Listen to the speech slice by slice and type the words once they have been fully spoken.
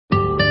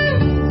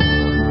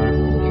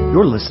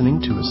You're listening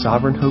to a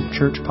Sovereign Hope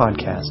Church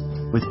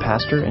podcast with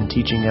pastor and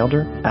teaching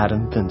elder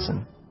Adam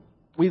Vinson.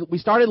 We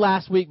started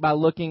last week by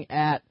looking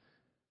at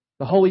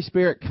the Holy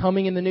Spirit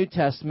coming in the New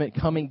Testament,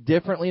 coming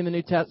differently in the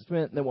New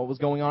Testament than what was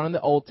going on in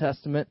the Old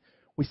Testament.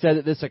 We said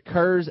that this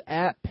occurs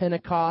at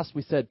Pentecost.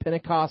 We said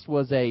Pentecost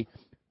was a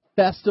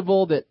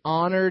festival that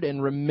honored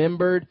and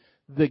remembered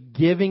the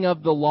giving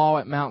of the law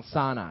at Mount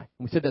Sinai.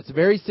 We said that's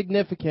very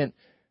significant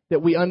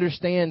that we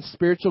understand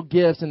spiritual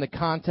gifts in the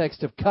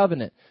context of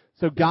covenant.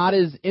 So God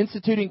is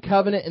instituting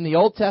covenant in the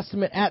Old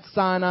Testament at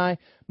Sinai,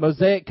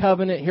 Mosaic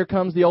covenant, here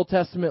comes the Old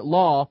Testament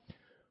law.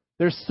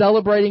 They're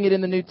celebrating it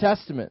in the New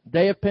Testament.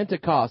 Day of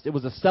Pentecost, it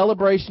was a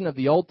celebration of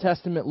the Old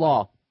Testament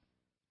law.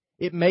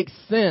 It makes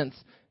sense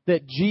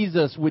that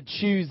Jesus would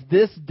choose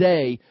this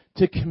day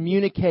to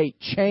communicate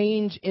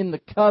change in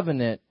the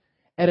covenant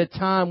at a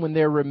time when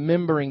they're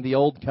remembering the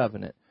Old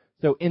Covenant.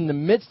 So in the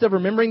midst of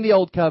remembering the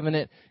Old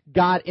Covenant,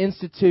 God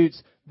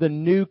institutes the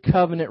new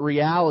covenant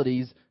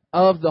realities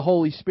of the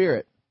Holy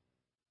Spirit.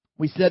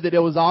 We said that it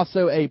was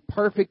also a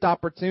perfect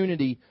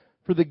opportunity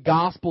for the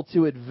gospel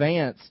to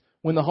advance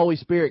when the Holy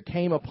Spirit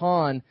came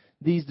upon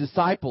these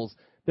disciples.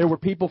 There were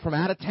people from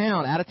out of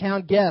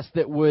town guests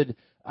that would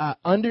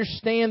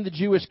understand the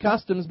Jewish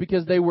customs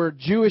because they were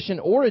Jewish in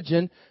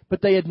origin,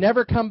 but they had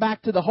never come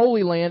back to the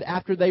Holy Land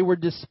after they were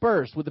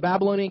dispersed with the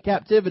Babylonian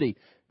captivity.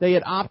 They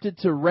had opted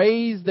to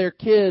raise their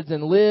kids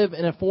and live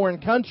in a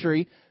foreign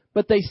country,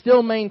 but they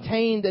still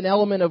maintained an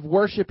element of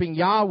worshiping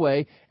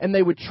Yahweh, and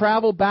they would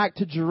travel back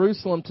to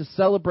Jerusalem to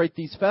celebrate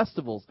these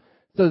festivals.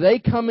 So they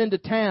come into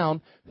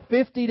town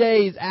 50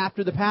 days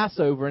after the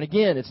Passover. And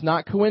again, it's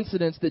not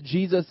coincidence that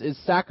Jesus is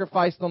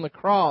sacrificed on the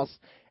cross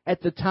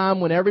at the time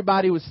when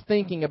everybody was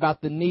thinking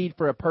about the need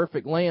for a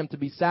perfect lamb to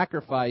be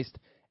sacrificed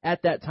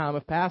at that time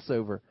of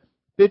Passover.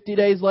 50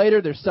 days later,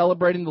 they're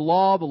celebrating the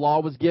law. The law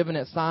was given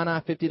at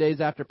Sinai 50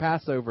 days after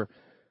Passover.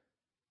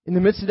 In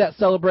the midst of that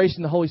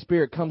celebration, the Holy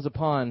Spirit comes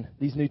upon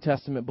these New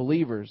Testament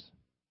believers.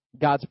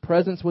 God's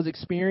presence was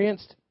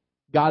experienced.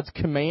 God's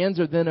commands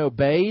are then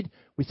obeyed.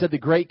 We said the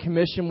Great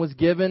Commission was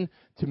given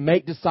to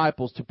make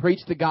disciples, to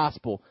preach the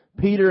gospel.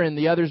 Peter and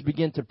the others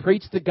begin to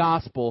preach the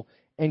gospel,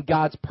 and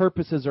God's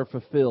purposes are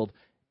fulfilled.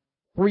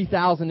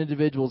 3,000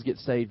 individuals get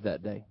saved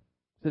that day.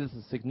 So this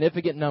is a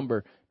significant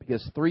number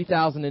because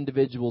 3,000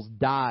 individuals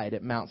died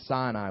at Mount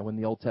Sinai when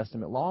the Old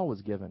Testament law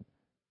was given.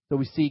 So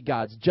we see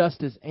God's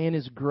justice and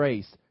His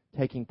grace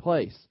taking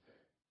place.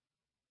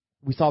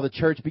 We saw the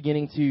church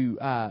beginning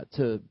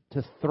to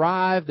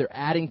thrive. They're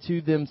adding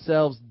to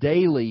themselves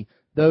daily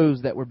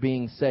those that were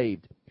being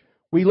saved.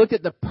 We looked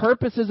at the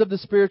purposes of the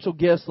spiritual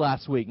gifts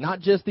last week,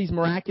 not just these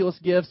miraculous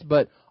gifts,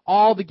 but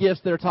all the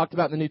gifts that are talked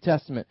about in the New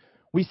Testament.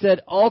 We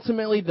said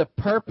ultimately the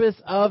purpose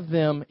of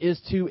them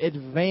is to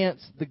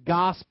advance the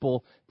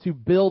gospel, to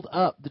build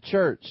up the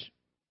church.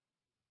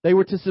 They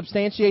were to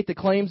substantiate the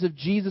claims of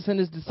Jesus and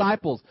His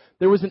disciples.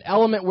 There was an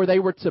element where they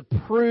were to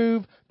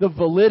prove the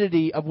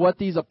validity of what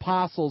these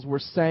apostles were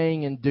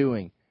saying and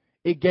doing.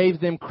 It gave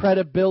them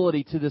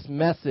credibility to this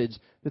message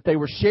that they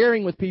were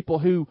sharing with people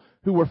who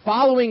were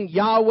following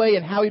Yahweh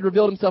and how He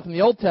revealed Himself in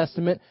the Old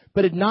Testament,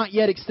 but had not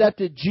yet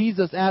accepted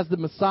Jesus as the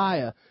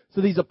Messiah.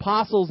 So these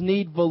apostles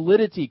need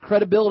validity,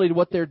 credibility to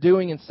what they're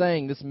doing and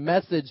saying, this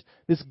message,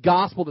 this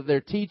gospel that they're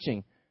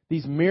teaching.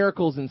 These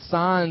miracles and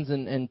signs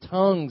and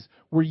tongues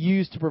were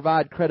used to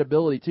provide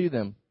credibility to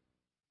them.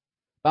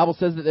 The Bible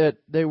says that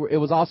it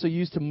was also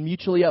used to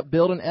mutually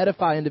upbuild and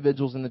edify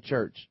individuals in the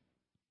church.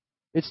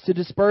 It's to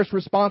disperse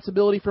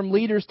responsibility from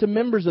leaders to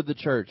members of the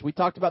church. We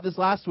talked about this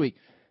last week,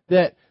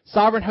 that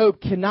Sovereign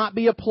Hope cannot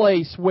be a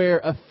place where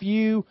a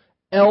few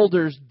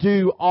elders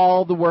do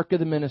all the work of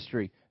the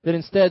ministry. That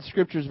instead,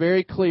 Scripture is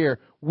very clear,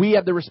 we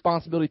have the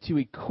responsibility to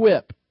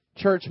equip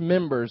church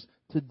members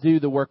to do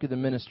the work of the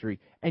ministry.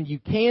 And you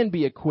can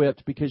be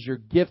equipped because you're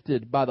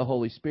gifted by the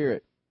Holy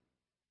Spirit.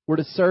 We're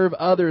to serve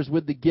others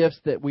with the gifts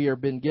that we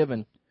have been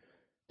given,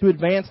 to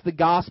advance the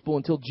gospel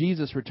until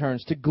Jesus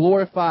returns, to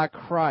glorify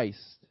Christ.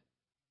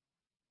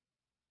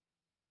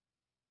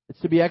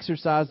 It's to be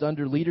exercised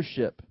under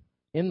leadership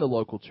in the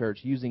local church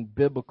using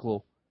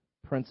biblical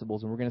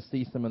principles, and we're going to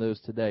see some of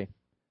those today.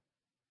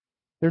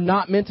 They're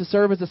not meant to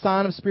serve as a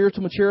sign of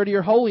spiritual maturity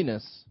or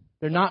holiness.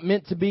 They're not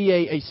meant to be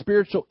a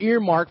spiritual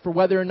earmark for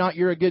whether or not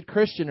you're a good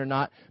Christian or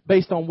not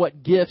based on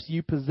what gifts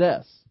you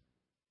possess.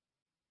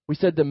 We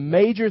said the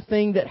major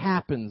thing that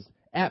happens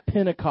at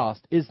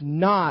Pentecost is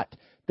not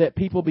that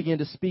people begin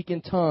to speak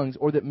in tongues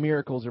or that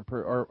miracles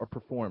are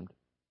performed.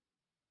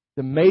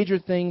 The major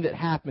thing that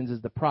happens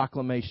is the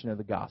proclamation of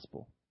the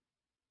gospel.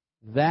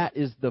 That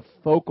is the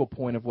focal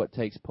point of what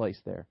takes place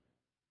there.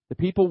 The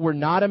people were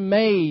not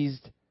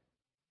amazed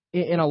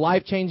in a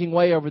life-changing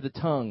way over the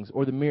tongues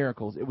or the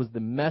miracles. It was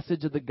the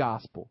message of the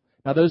gospel.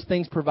 Now, those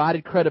things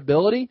provided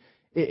credibility.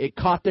 It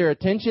caught their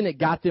attention. It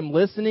got them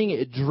listening.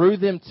 It drew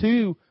them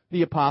to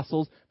the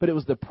apostles. But it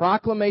was the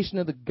proclamation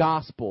of the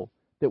gospel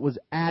that was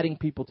adding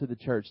people to the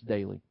church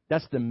daily.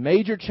 That's the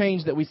major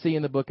change that we see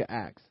in the book of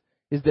Acts,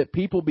 is that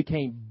people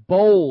became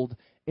bold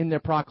in their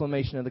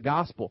proclamation of the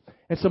gospel.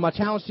 And so my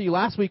challenge to you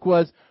last week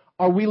was,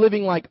 are we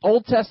living like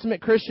Old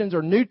Testament Christians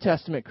or New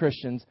Testament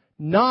Christians?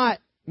 Not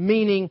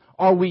meaning,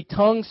 are we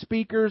tongue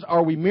speakers?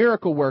 Are we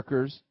miracle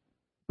workers?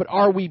 But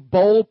are we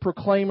bold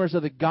proclaimers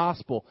of the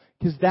gospel?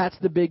 Because that's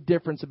the big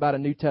difference about a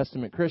New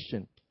Testament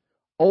Christian.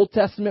 Old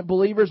Testament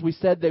believers, we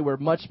said they were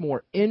much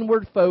more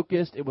inward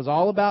focused. It was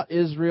all about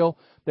Israel.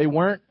 They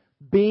weren't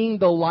being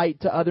the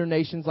light to other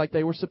nations like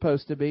they were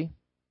supposed to be.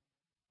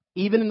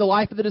 Even in the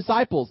life of the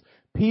disciples,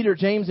 Peter,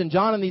 James, and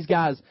John and these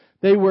guys,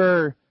 they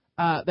weren't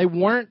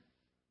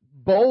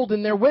bold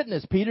in their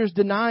witness. Peter's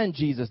denying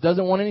Jesus,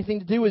 doesn't want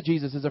anything to do with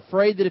Jesus, is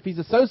afraid that if he's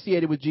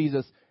associated with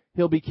Jesus,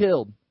 he'll be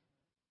killed.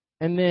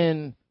 And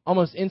then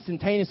almost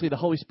instantaneously, the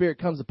Holy Spirit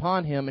comes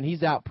upon him, and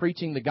he's out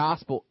preaching the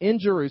gospel in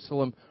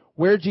Jerusalem,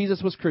 where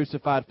Jesus was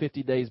crucified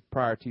 50 days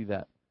prior to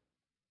that.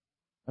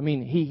 I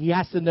mean, he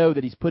has to know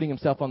that he's putting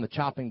himself on the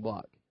chopping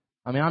block.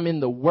 I mean, I'm in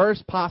the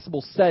worst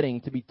possible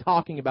setting to be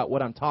talking about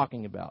what I'm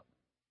talking about.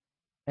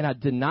 And I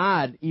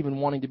denied even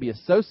wanting to be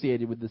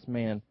associated with this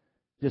man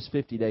just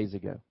 50 days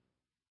ago.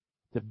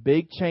 It's a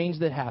big change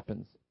that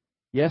happens.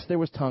 Yes, there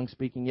was tongue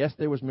speaking. Yes,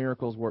 there was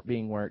miracles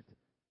being worked.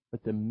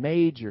 But the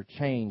major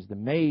change, the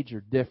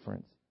major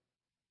difference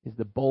is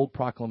the bold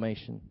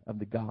proclamation of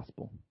the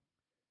gospel,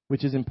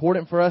 which is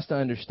important for us to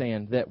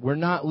understand, that we're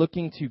not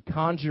looking to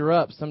conjure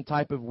up some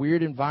type of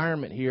weird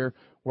environment here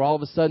where all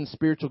of a sudden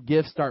spiritual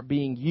gifts start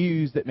being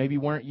used that maybe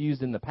weren't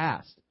used in the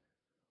past.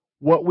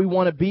 What we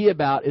want to be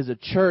about is a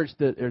church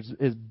that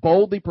is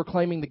boldly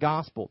proclaiming the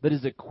gospel, that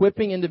is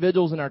equipping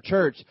individuals in our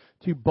church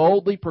to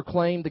boldly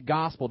proclaim the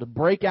gospel, to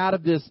break out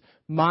of this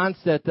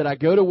mindset that I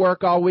go to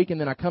work all week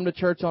and then I come to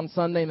church on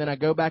Sunday and then I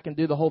go back and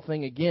do the whole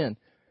thing again.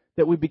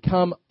 That we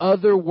become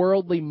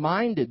otherworldly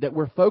minded, that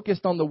we're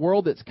focused on the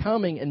world that's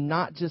coming and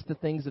not just the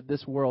things of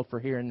this world for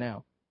here and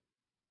now.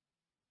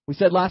 We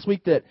said last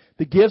week that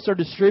the gifts are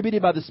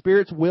distributed by the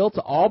Spirit's will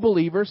to all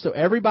believers. So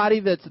everybody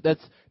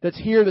that's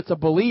here that's a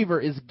believer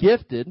is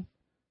gifted.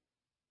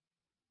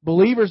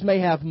 Believers may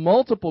have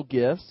multiple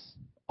gifts.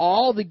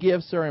 All the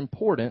gifts are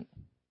important,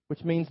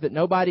 which means that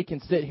nobody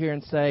can sit here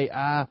and say,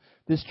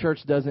 this church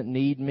doesn't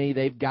need me.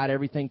 They've got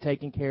everything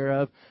taken care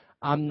of.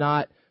 I'm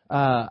not,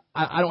 I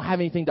don't have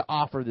anything to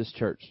offer this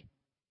church.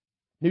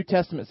 New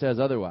Testament says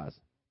otherwise.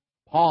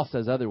 Paul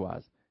says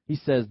otherwise. He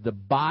says the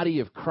body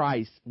of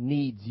Christ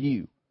needs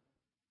you.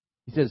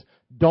 He says,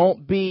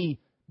 don't be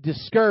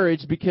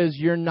discouraged because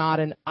you're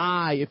not an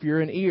eye if you're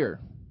an ear.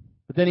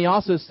 But then he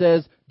also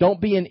says, don't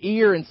be an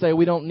ear and say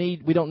we don't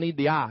need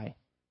the eye.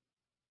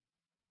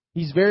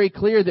 He's very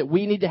clear that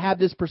we need to have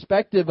this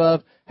perspective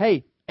of,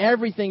 hey,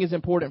 everything is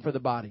important for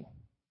the body.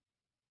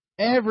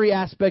 Every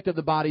aspect of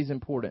the body is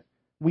important.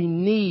 We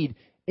need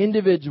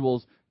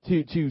individuals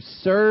to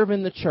serve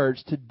in the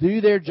church, to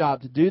do their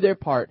job, to do their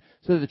part,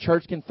 so that the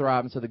church can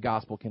thrive and so the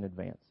gospel can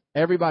advance.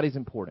 Everybody's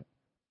important.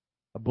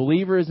 A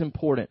believer is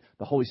important.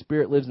 The Holy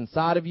Spirit lives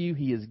inside of you.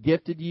 He has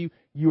gifted you.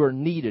 You are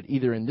needed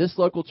either in this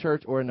local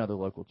church or another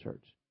local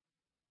church.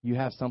 You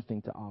have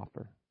something to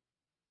offer.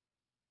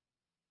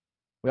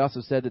 We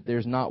also said that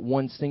there's not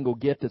one single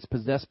gift that's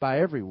possessed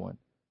by everyone.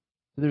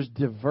 So there's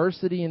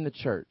diversity in the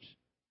church.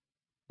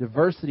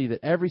 Diversity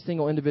that every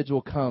single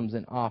individual comes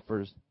and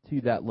offers to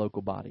that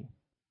local body.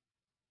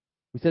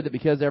 We said that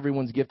because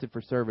everyone's gifted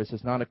for service,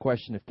 it's not a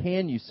question of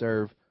can you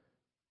serve.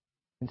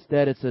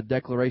 Instead, it's a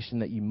declaration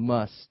that you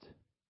must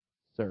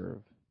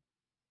serve.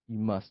 You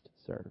must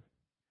serve.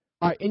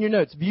 All right, in your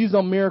notes, views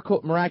on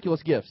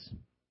miraculous gifts.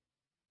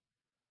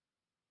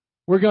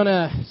 We're going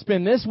to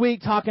spend this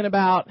week talking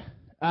about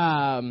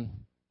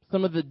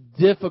some of the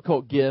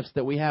difficult gifts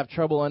that we have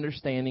trouble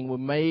understanding.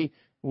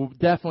 We'll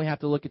definitely have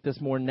to look at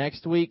this more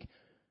next week.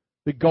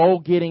 The goal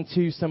getting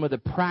to some of the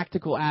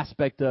practical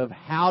aspect of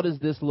how does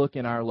this look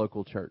in our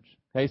local church.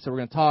 Okay, so we're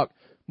going to talk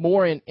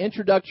more in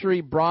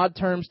introductory, broad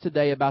terms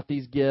today about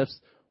these gifts,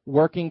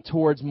 working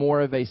towards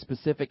more of a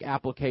specific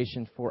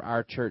application for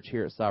our church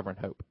here at Sovereign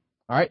Hope.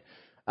 All right,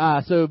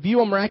 so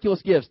view on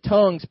miraculous gifts,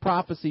 tongues,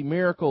 prophecy,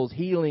 miracles,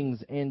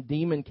 healings, and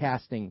demon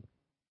casting.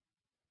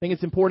 I think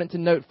it's important to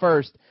note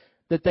first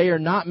that they are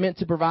not meant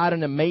to provide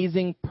an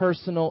amazing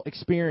personal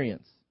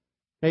experience.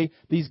 Okay,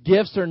 these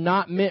gifts are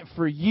not meant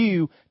for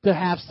you to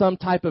have some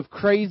type of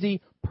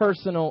crazy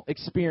personal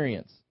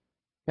experience.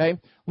 Okay,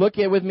 look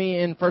at with me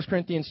in 1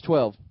 Corinthians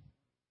 12.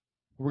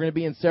 We're going to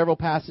be in several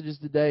passages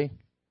today.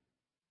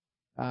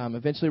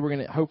 Eventually, we're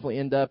going to hopefully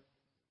end up,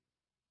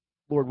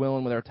 Lord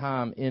willing, with our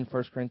time in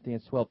 1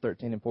 Corinthians 12,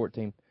 13, and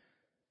 14.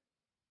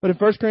 But in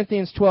 1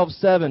 Corinthians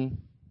 12:7,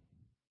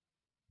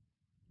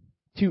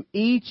 to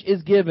each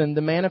is given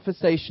the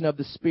manifestation of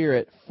the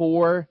Spirit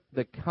for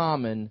the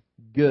common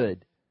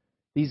good.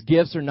 These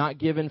gifts are not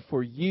given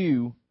for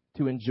you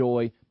to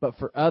enjoy, but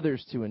for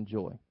others to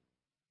enjoy.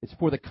 It's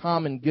for the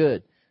common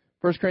good.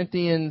 1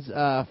 Corinthians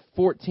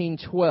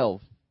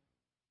 14:12.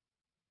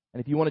 And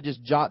if you want to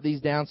just jot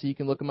these down so you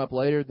can look them up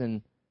later,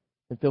 then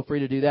feel free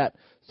to do that.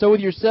 So with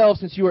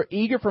yourselves, since you are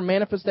eager for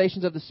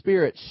manifestations of the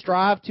Spirit,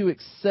 strive to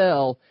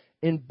excel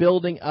in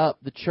building up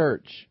the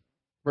church.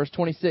 Verse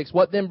 26,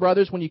 what then,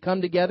 brothers, when you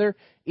come together,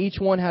 each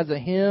one has a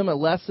hymn, a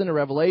lesson, a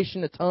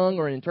revelation, a tongue,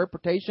 or an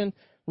interpretation?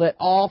 let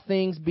all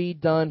things be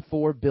done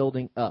for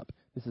building up.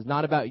 This is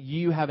not about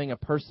you having a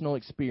personal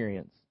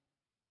experience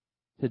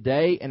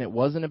today, and it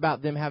wasn't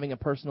about them having a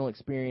personal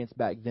experience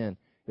back then.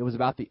 It was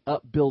about the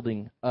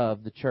upbuilding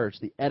of the church,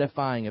 the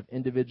edifying of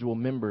individual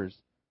members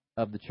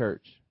of the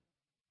church.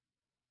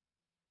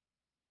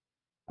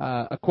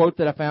 A quote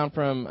that I found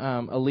from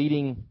a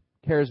leading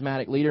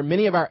charismatic leader: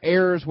 many of our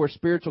errors where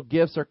spiritual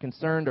gifts are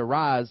concerned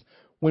arise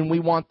when we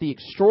want the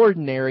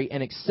extraordinary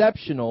and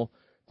exceptional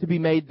to be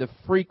made the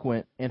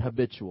frequent and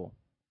habitual.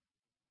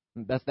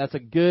 That's a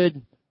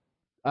good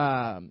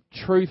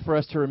truth for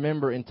us to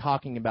remember in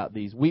talking about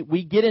these.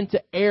 We get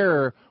into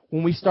error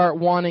when we start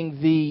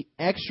wanting the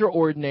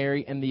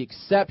extraordinary and the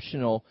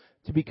exceptional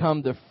to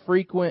become the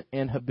frequent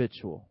and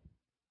habitual.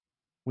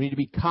 We need to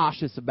be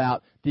cautious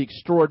about the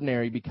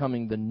extraordinary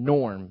becoming the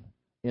norm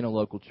in a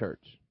local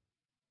church.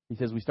 He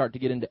says we start to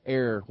get into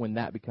error when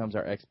that becomes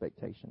our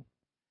expectation.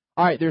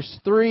 All right, there's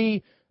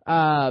three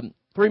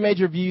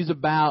major views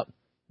about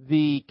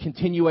the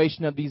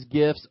continuation of these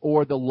gifts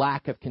or the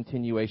lack of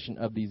continuation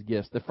of these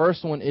gifts. The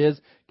first one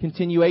is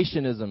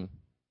continuationism.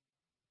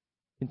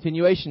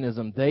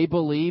 Continuationism. They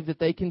believe that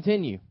they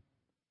continue.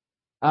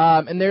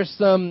 And there's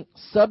some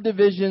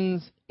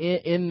subdivisions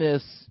in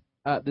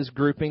this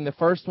grouping. The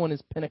first one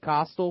is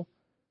Pentecostal.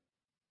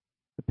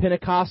 The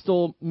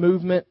Pentecostal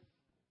movement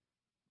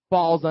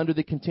falls under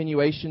the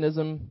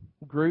continuationism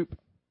group.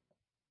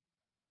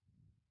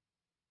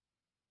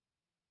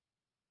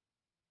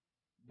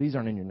 These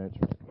aren't in your notes,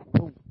 right?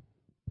 Oh.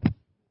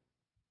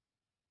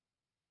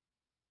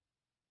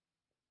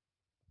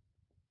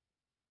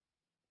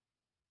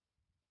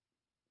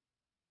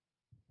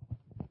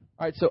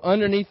 All right, so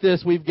underneath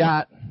this, we've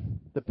got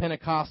the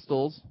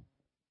Pentecostals.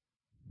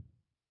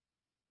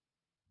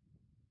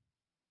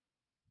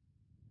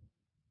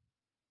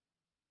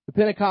 The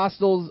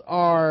Pentecostals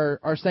are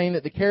saying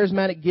that the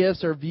charismatic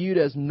gifts are viewed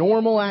as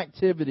normal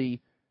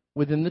activity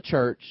within the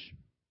church.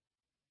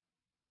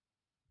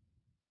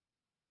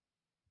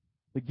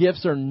 The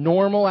gifts are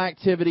normal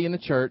activity in the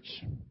church.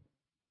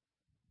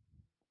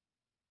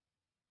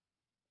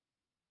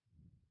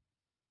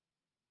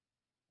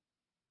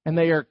 And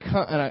they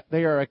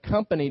are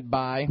accompanied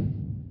by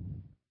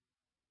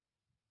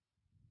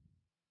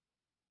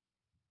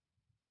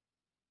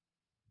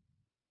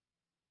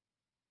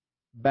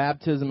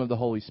baptism of the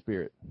Holy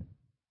Spirit.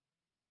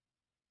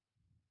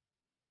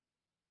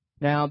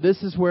 Now,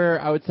 this is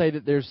where I would say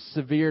that there's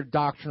severe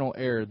doctrinal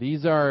error.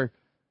 These are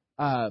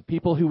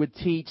people who would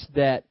teach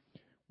that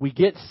we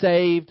get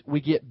saved,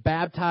 we get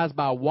baptized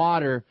by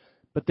water,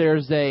 but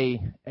there's a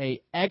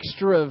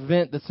extra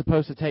event that's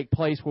supposed to take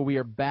place where we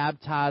are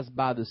baptized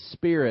by the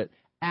Spirit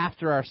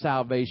after our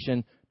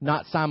salvation,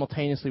 not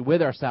simultaneously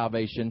with our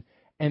salvation,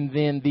 and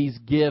then these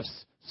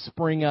gifts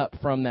spring up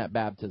from that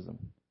baptism.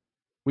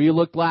 We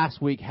looked last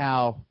week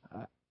how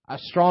I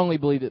strongly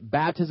believe that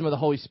baptism of the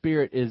Holy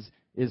Spirit is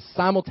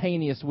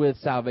simultaneous with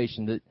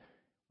salvation. That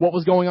what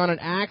was going on in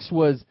Acts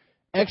was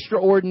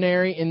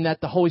extraordinary in that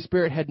the Holy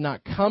Spirit had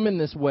not come in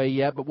this way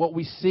yet, but what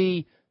we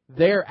see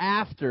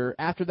thereafter,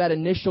 after that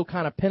initial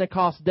kind of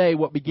Pentecost day,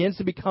 what begins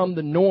to become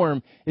the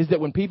norm is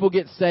that when people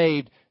get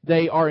saved,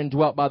 they are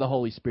indwelt by the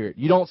Holy Spirit.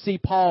 You don't see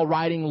Paul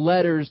writing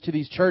letters to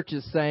these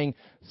churches saying,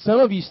 some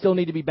of you still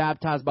need to be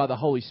baptized by the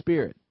Holy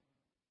Spirit.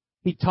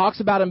 He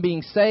talks about them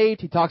being saved.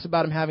 He talks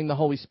about them having the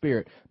Holy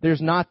Spirit. There's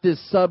not this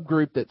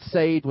subgroup that's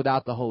saved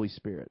without the Holy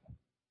Spirit.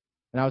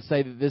 And I would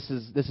say that this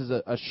is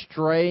a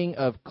straying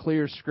of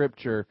clear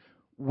Scripture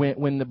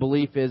when the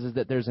belief is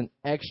that there's an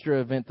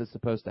extra event that's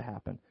supposed to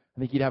happen. I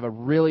think you'd have a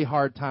really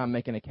hard time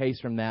making a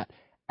case from that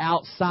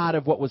outside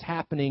of what was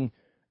happening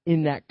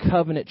in that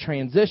covenant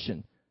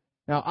transition.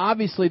 Now,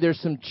 obviously, there's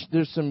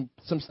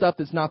some stuff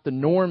that's not the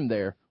norm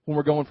there when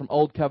we're going from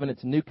Old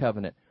Covenant to New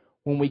Covenant.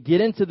 When we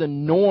get into the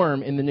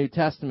norm in the New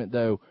Testament,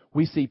 though,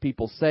 we see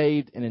people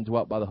saved and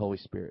indwelt by the Holy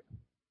Spirit.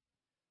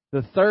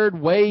 The third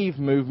wave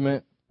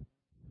movement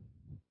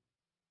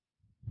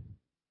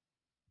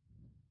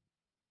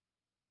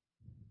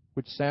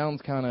which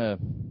sounds kind of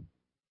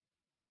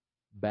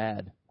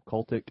bad,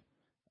 cultic.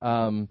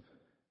 They're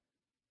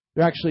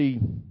actually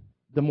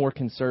the more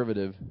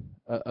conservative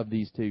of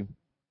these two.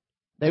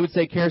 They would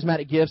say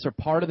charismatic gifts are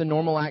part of the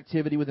normal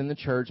activity within the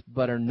church,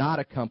 but are not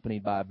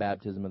accompanied by a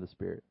baptism of the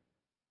Spirit.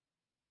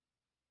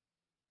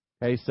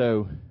 Okay,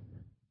 so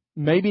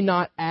maybe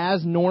not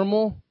as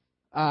normal.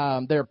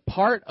 They're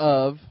part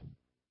of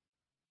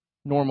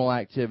normal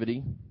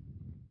activity.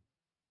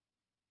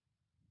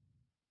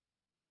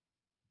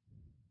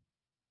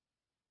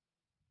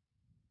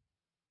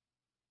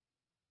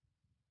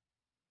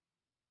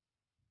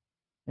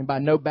 And by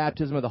no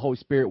baptism of the Holy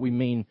Spirit, we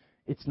mean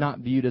it's not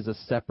viewed as a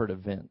separate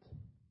event.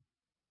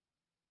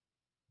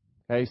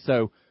 Okay,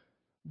 so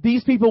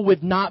these people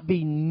would not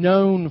be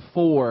known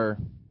for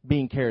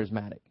being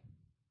charismatic.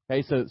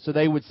 Okay, so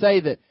they would say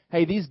that,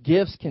 hey, these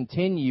gifts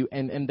continue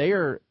and they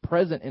are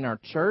present in our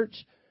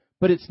church,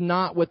 but it's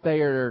not what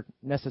they are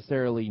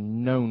necessarily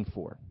known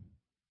for.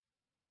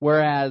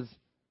 Whereas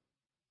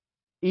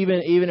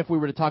even if we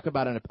were to talk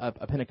about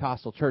a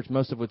Pentecostal church,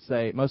 most of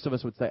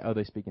us would say, oh,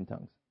 they speak in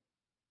tongues.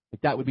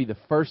 Like that would be the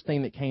first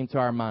thing that came to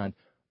our mind.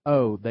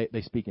 Oh,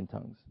 they speak in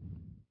tongues.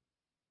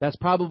 That's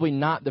probably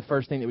not the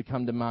first thing that would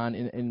come to mind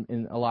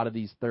in a lot of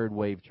these third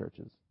wave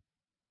churches.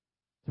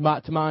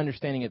 To my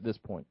understanding at this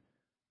point.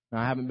 Now,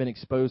 I haven't been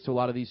exposed to a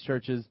lot of these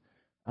churches,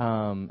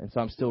 and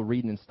so I'm still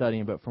reading and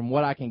studying. But from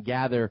what I can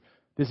gather,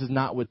 this is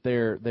not what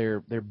their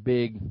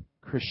big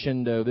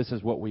crescendo. This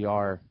is what we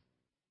are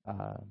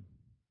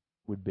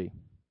would be.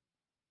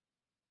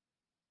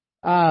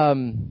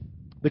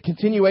 The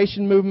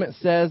continuation movement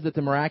says that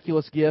the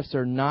miraculous gifts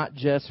are not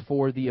just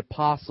for the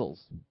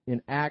apostles.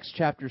 In Acts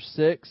chapter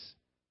 6,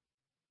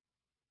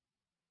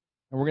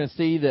 and we're going to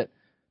see that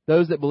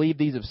those that believe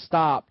these have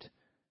stopped,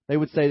 they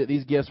would say that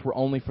these gifts were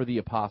only for the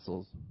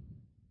apostles.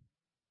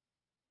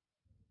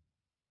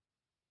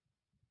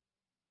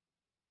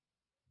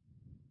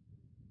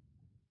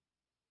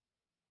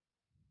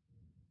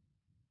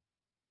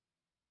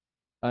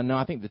 No,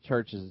 I think the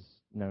church is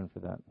known for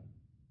that.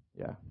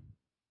 Yeah.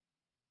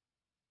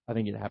 I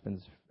think it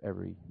happens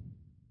every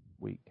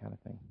week kind of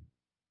thing.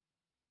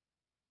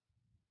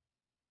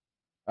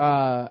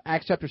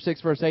 Acts chapter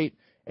 6, verse 8,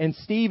 and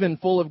Stephen,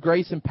 full of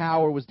grace and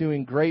power, was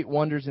doing great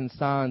wonders and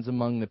signs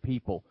among the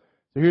people.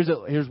 So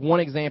here's one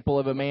example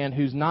of a man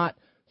who's not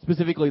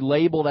specifically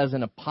labeled as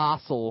an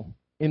apostle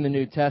in the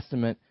New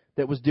Testament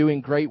that was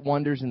doing great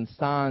wonders and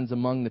signs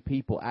among the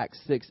people, Acts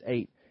 6,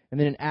 8. And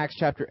then in Acts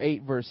chapter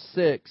 8, verse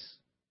 6,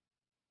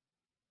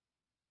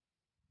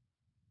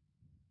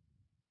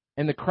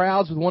 and the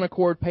crowds with one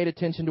accord paid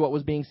attention to what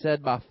was being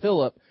said by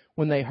Philip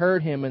when they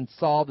heard him and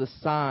saw the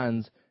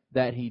signs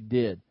that he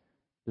did.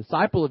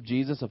 Disciple of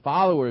Jesus, a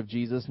follower of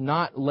Jesus,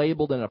 not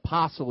labeled an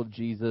apostle of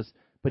Jesus,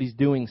 but he's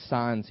doing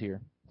signs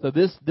here. So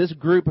this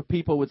group of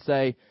people would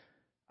say,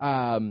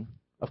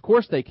 of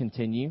course they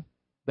continue.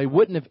 They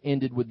wouldn't have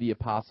ended with the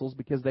apostles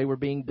because they were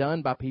being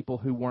done by people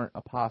who weren't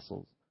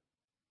apostles.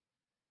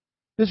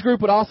 This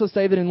group would also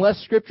say that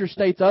unless Scripture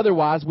states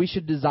otherwise, we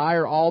should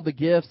desire all the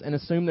gifts and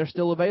assume they're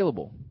still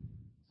available.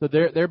 So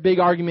their big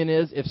argument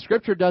is, if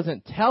Scripture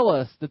doesn't tell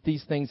us that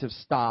these things have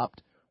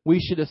stopped, we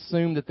should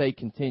assume that they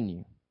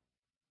continue.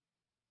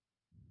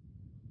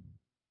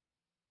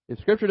 If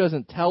Scripture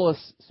doesn't tell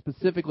us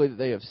specifically that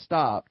they have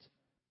stopped,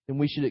 then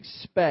we should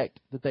expect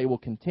that they will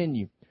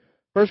continue.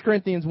 1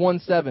 Corinthians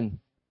 1:7,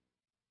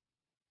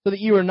 so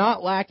that you are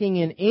not lacking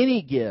in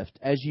any gift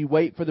as you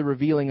wait for the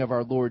revealing of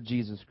our Lord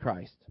Jesus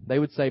Christ. They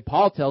would say,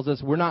 Paul tells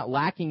us we're not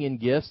lacking in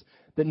gifts,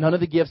 that none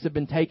of the gifts have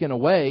been taken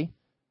away.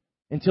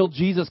 Until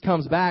Jesus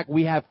comes back,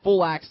 we have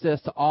full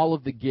access to all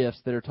of the gifts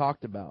that are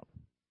talked about.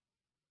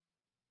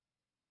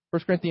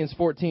 1 Corinthians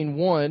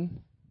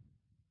 14:1,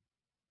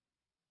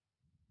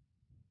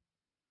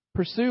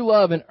 pursue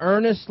love and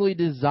earnestly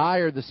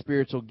desire the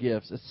spiritual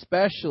gifts,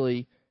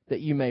 especially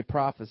that you may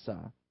prophesy.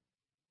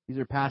 These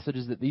are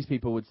passages that these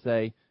people would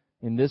say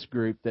in this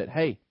group that,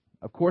 hey,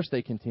 of course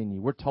they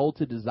continue. We're told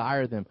to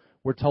desire them.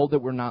 We're told that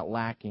we're not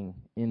lacking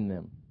in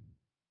them.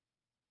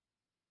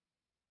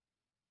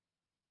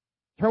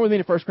 Turn with me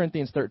to 1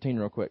 Corinthians 13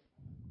 real quick.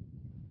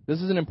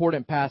 This is an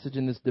important passage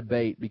in this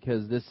debate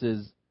because this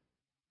is,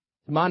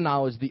 to my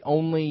knowledge, the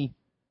only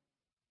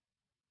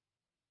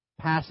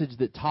passage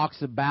that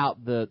talks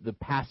about the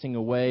passing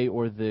away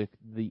or the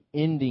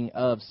ending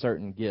of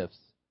certain gifts.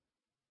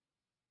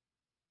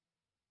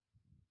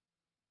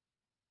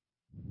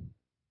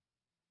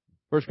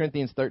 First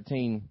Corinthians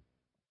 13,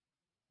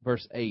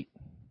 verse 8.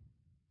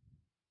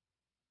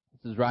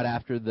 This is right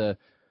after the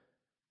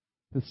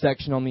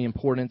section on the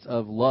importance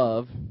of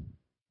love.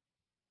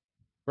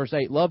 Verse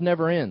 8, love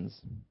never ends.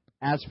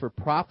 As for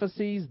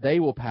prophecies, they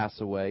will pass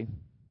away.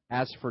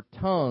 As for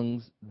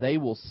tongues, they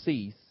will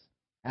cease.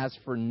 As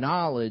for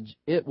knowledge,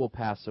 it will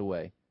pass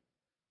away.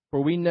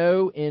 For we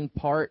know in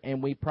part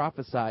and we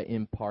prophesy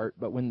in part,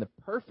 but when the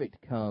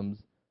perfect comes,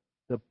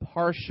 the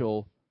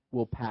partial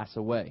will pass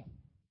away.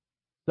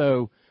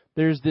 So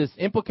there's this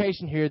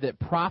implication here that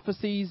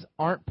prophecies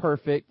aren't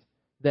perfect,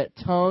 that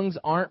tongues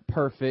aren't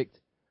perfect,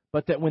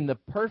 but that when the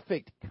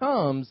perfect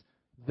comes,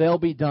 they'll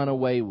be done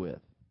away with.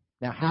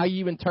 Now, how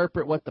you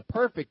interpret what the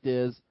perfect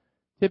is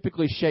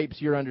typically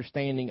shapes your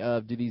understanding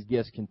of do these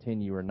gifts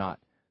continue or not.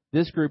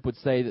 This group would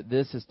say that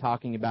this is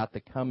talking about the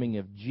coming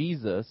of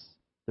Jesus,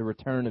 the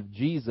return of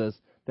Jesus,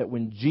 that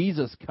when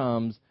Jesus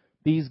comes,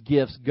 these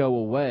gifts go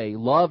away.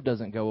 Love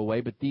doesn't go away,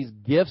 but these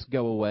gifts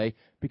go away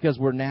because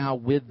we're now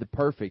with the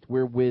perfect.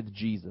 We're with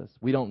Jesus.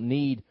 We don't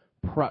need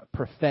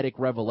prophetic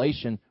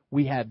revelation.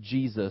 We have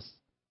Jesus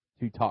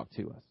to talk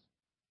to us.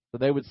 So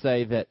they would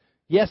say that,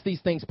 yes,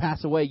 these things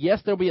pass away.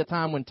 Yes, there'll be a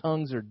time when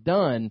tongues are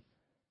done,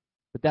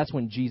 but that's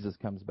when Jesus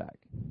comes back.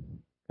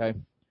 Okay?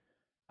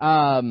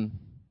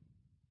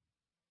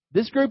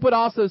 This group would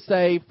also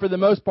say, for the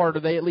most part,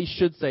 or they at least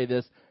should say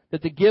this,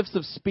 that the gifts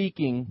of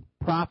speaking,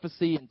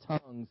 prophecy, and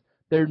tongues,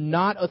 they're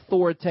not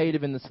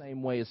authoritative in the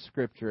same way as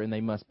Scripture, and they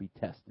must be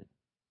tested.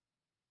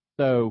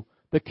 So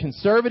the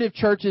conservative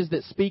churches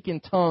that speak in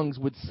tongues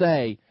would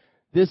say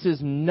this is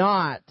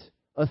not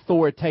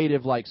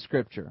authoritative like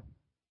Scripture.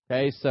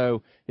 Okay,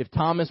 so if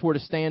Thomas were to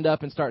stand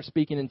up and start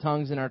speaking in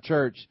tongues in our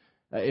church,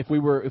 if we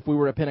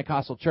were a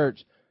Pentecostal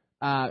church,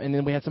 and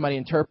then we had somebody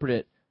interpret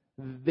it,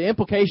 the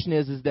implication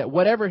is that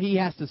whatever he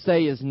has to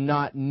say is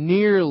not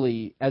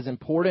nearly as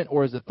important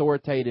or as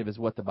authoritative as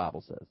what the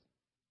Bible says.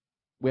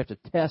 We have to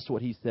test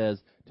what he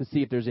says to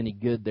see if there's any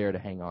good there to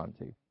hang on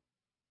to.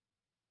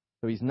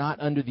 So he's not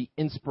under the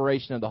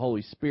inspiration of the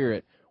Holy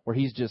Spirit where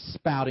he's just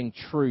spouting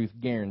truth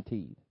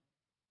guaranteed.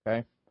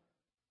 Okay?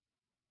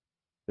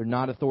 They're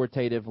not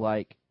authoritative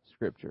like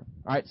Scripture.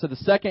 All right, so the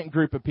second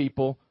group of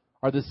people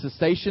are the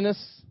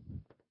cessationists.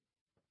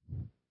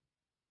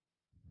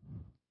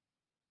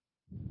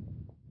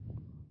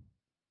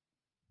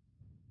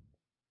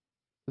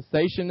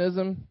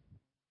 Cessationism,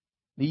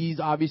 these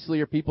obviously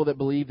are people that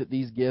believe that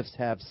these gifts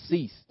have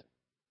ceased.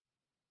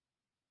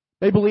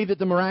 They believe that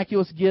the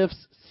miraculous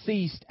gifts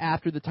ceased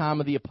after the time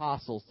of the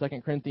apostles.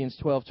 2 Corinthians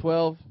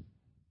 12:12.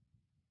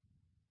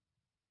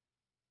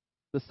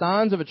 The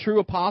signs of a true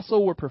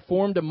apostle were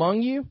performed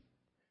among you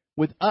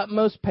with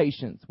utmost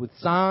patience, with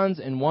signs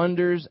and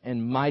wonders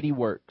and mighty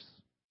works.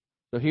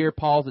 So here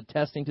Paul's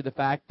attesting to the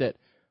fact that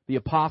the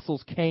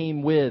apostles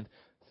came with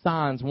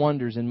signs,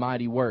 wonders, and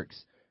mighty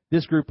works.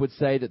 This group would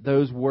say that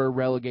those were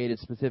relegated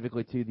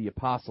specifically to the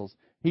apostles.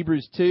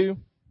 Hebrews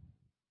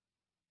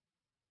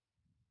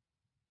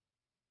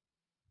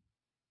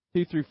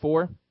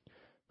 2:2-4.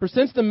 For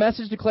since the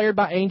message declared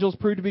by angels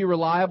proved to be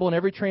reliable, and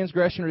every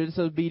transgression or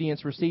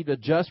disobedience received a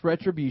just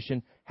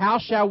retribution, how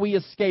shall we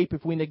escape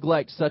if we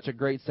neglect such a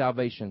great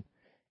salvation?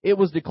 It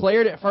was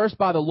declared at first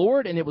by the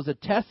Lord, and it was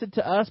attested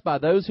to us by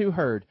those who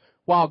heard,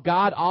 while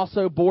God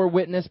also bore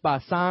witness by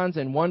signs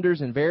and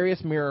wonders and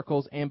various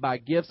miracles and by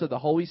gifts of the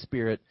Holy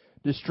Spirit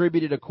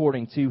distributed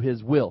according to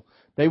His will.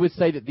 They would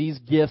say that these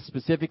gifts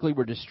specifically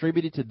were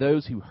distributed to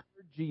those who heard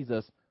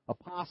Jesus,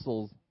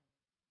 apostles,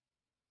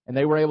 and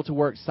they were able to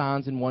work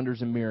signs and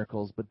wonders and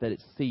miracles, but that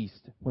it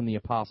ceased when the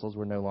apostles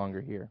were no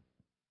longer here.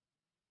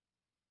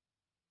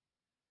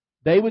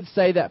 They would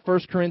say that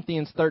 1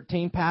 Corinthians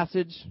 13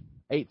 passage,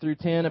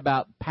 8-10,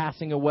 about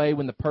passing away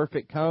when the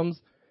perfect comes,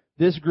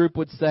 this group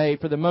would say,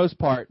 for the most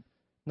part,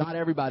 not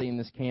everybody in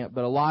this camp,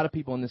 but a lot of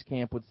people in this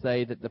camp would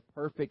say that the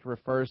perfect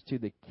refers to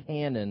the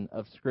canon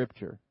of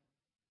Scripture.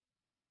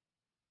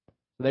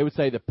 So they would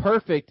say the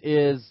perfect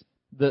is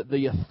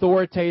the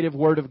authoritative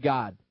Word of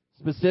God,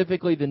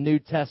 specifically the New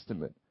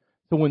Testament.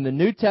 So when the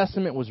New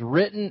Testament was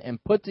written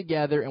and put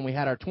together and we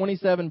had our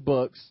 27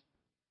 books,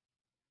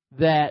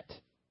 that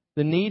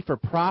the need for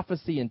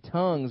prophecy and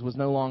tongues was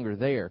no longer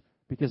there,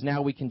 because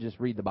now we can just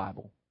read the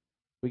Bible.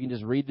 We can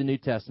just read the New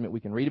Testament. We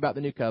can read about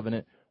the New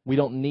Covenant. We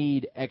don't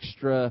need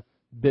extra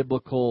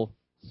biblical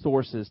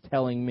sources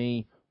telling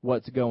me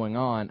what's going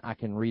on. I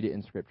can read it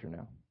in Scripture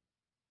now.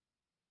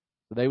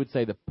 So they would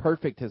say the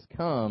perfect has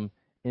come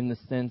in the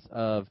sense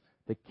of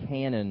the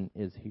canon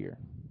is here.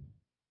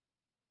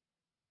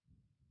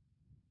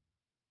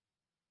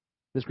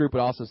 This group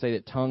would also say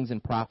that tongues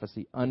and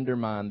prophecy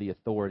undermine the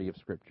authority of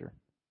Scripture.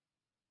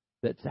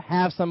 That to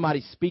have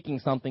somebody speaking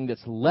something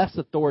that's less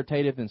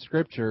authoritative than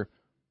Scripture,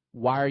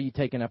 why are you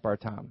taking up our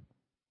time?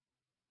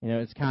 You know,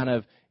 it's kind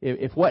of,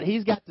 if what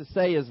he's got to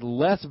say is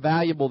less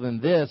valuable than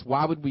this,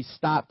 why would we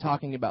stop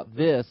talking about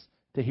this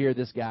to hear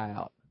this guy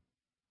out?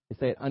 They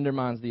say it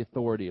undermines the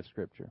authority of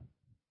Scripture.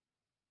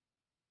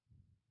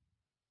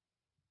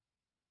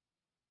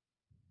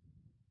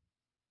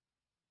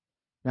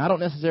 Now, I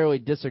don't necessarily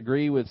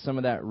disagree with some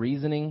of that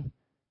reasoning.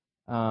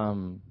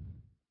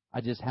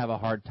 I just have a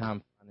hard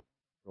time finding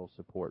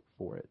support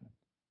for it.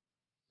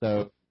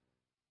 So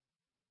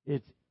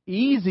it's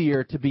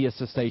easier to be a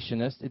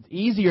cessationist. It's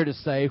easier to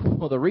say,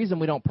 well, the reason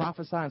we don't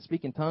prophesy and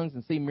speak in tongues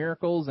and see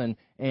miracles and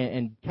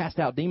cast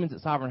out demons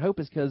at Sovereign Hope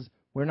is because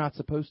we're not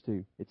supposed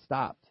to. It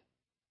stopped.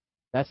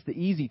 That's the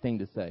easy thing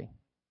to say.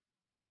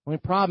 The only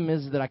problem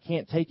is that I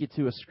can't take you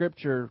to a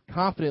Scripture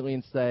confidently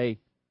and say,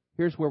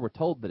 here's where we're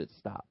told that it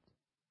stopped.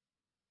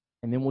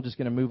 And then we're just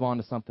going to move on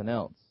to something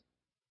else.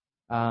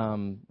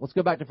 Let's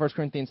go back to 1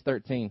 Corinthians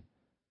 13.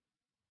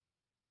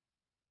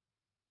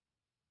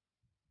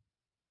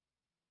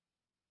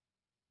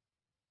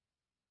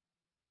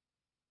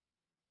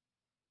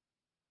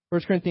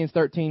 First Corinthians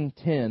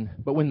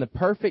 13:10. But when the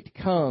perfect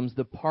comes,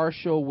 the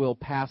partial will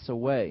pass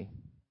away.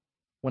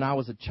 When I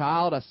was a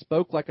child, I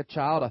spoke like a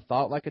child, I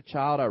thought like a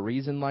child, I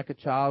reasoned like a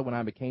child. When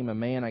I became a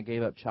man, I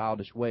gave up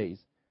childish ways.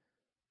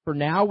 For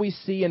now we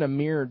see in a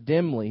mirror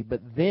dimly,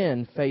 but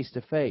then face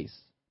to face.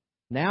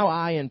 Now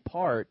I in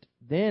part,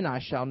 then I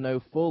shall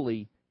know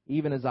fully,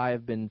 even as I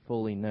have been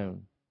fully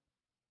known.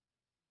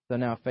 So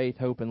now faith,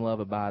 hope, and love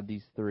abide,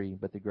 these three,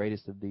 but the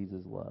greatest of these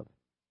is love.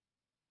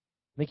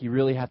 I think you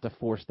really have to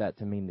force that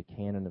to mean the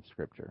canon of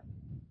Scripture.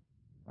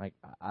 Like,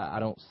 I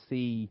don't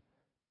see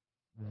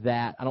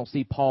that. I don't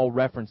see Paul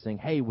referencing,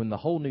 hey, when the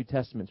whole New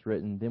Testament's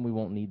written, then we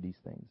won't need these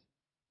things.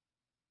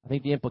 I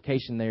think the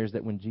implication there is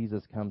that when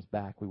Jesus comes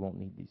back, we won't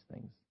need these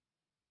things.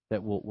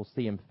 That we'll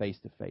see Him face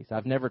to face.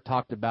 I've never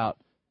talked about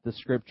the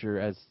Scripture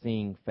as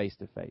seeing face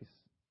to face.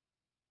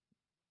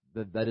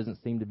 That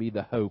doesn't seem to be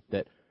the hope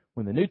that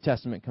when the New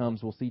Testament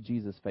comes, we'll see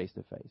Jesus face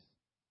to face.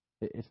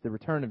 It's the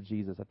return of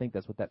Jesus. I think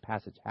that's what that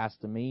passage has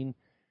to mean.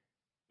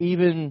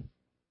 Even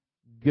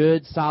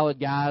good, solid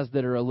guys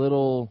that are a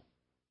little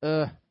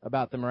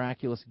about the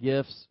miraculous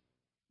gifts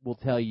will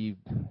tell you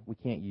we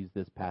can't use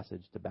this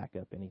passage to back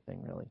up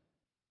anything, really.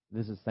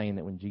 This is saying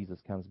that when Jesus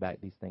comes back,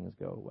 these things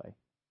go away.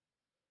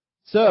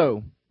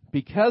 So,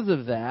 because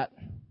of that,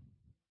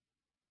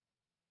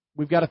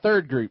 we've got a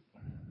third group.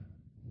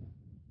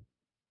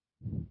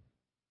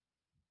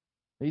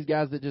 These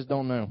guys that just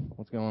don't know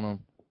what's going on.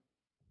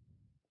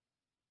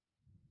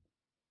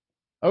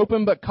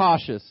 Open but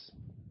cautious.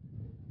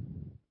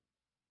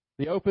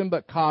 The open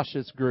but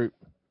cautious group.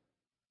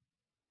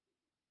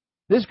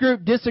 This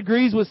group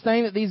disagrees with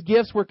saying that these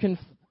gifts were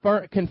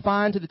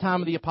confined to the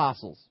time of the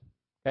apostles.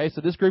 Okay,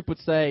 so this group would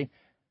say,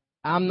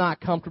 I'm not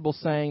comfortable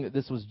saying that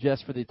this was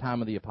just for the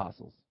time of the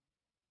apostles.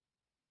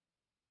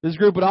 This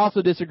group would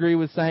also disagree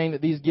with saying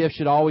that these gifts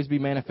should always be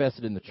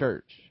manifested in the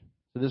church.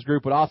 So this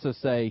group would also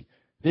say,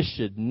 this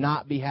should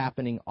not be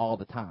happening all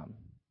the time.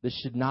 This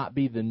should not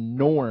be the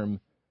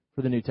norm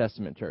for the New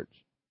Testament church.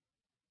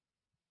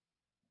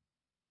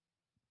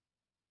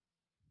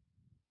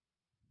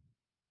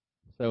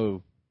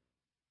 So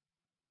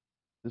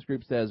this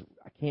group says,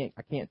 I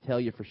can't tell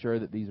you for sure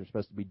that these are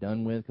supposed to be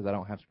done with because I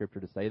don't have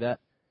Scripture to say that.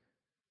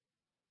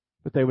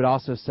 But they would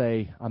also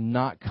say, I'm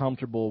not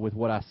comfortable with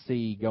what I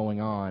see going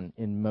on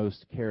in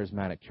most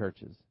charismatic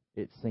churches.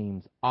 It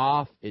seems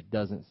off. It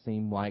doesn't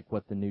seem like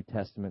what the New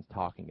Testament's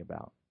talking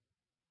about.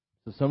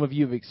 So some of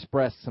you have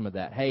expressed some of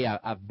that. Hey,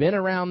 I've been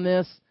around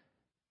this.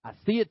 I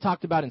see it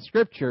talked about in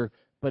Scripture,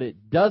 but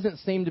it doesn't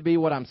seem to be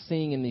what I'm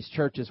seeing in these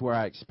churches where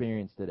I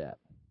experienced it at.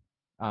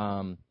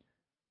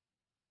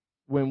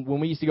 When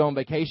we used to go on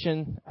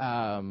vacation,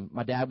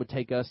 my dad would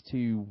take us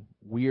to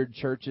weird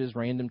churches,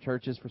 random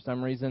churches for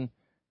some reason.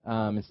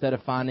 Instead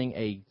of finding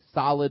a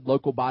solid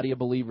local body of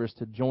believers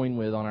to join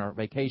with on our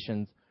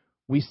vacations,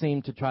 we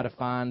seemed to try to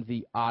find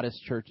the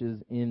oddest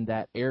churches in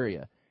that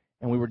area.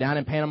 And we were down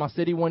in Panama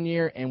City one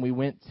year, and we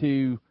went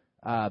to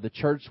the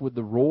church with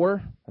the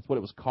roar. That's what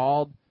it was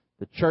called,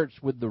 the church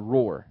with the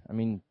roar. I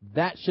mean,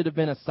 that should have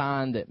been a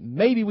sign that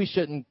maybe we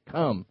shouldn't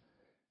come.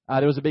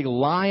 There was a big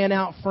lion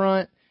out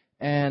front,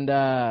 and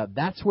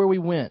that's where we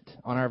went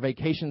on our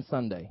vacation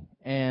Sunday.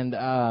 And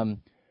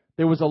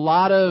there was a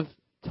lot of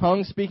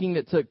tongue speaking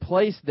that took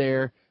place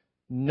there.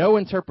 No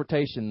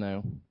interpretation,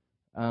 though.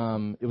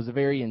 It was a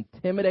very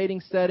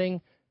intimidating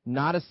setting,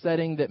 not a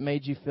setting that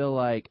made you feel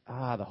like,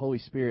 the Holy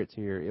Spirit's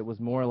here. It was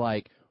more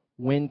like,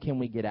 when can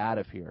we get out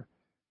of here?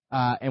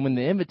 And when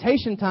the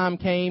invitation time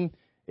came,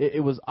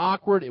 it was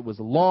awkward. It was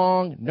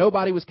long.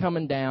 Nobody was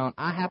coming down.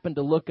 I happened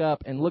to look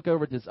up and look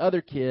over at this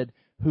other kid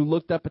who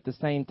looked up at the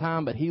same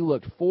time, but he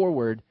looked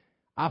forward.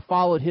 I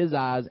followed his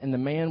eyes, and the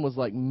man was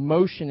like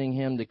motioning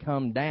him to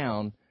come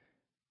down.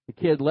 The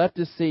kid left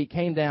his seat,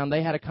 came down.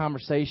 They had a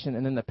conversation,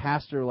 and then the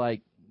pastor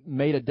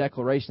made a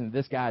declaration that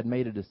this guy had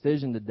made a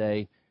decision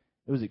today.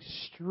 It was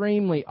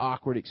extremely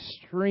awkward,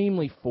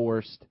 extremely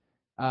forced,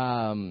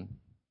 and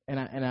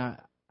I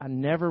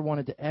never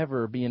wanted to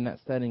ever be in that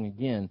setting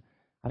again.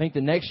 I think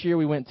the next year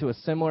we went to a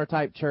similar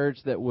type church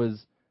that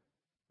was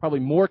probably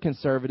more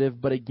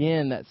conservative, but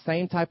again, that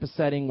same type of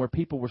setting where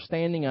people were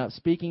standing up,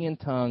 speaking in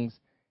tongues,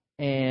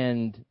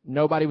 and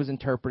nobody was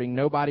interpreting,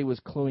 nobody was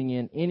cluing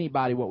in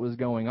anybody what was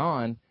going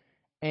on.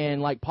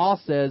 And like Paul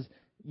says,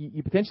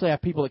 you potentially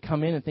have people that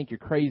come in and think you're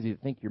crazy,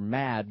 that think you're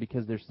mad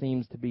because there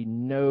seems to be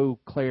no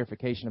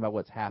clarification about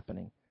what's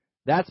happening.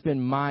 That's been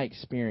my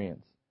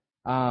experience.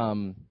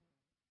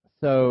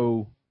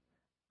 So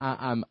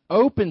I'm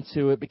open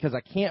to it because I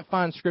can't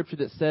find Scripture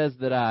that says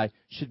that I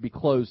should be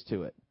closed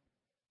to it.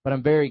 But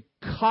I'm very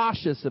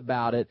cautious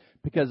about it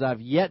because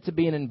I've yet to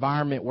be in an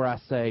environment where I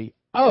say,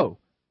 oh,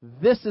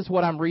 this is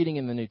what I'm reading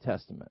in the New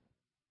Testament.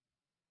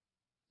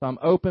 So I'm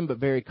open but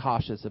very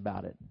cautious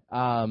about it.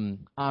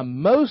 I'm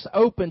most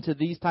open to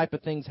these type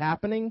of things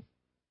happening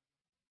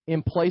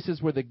in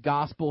places where the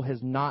gospel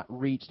has not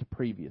reached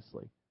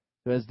previously.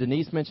 So as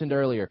Denise mentioned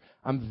earlier,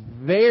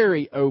 I'm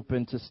very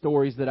open to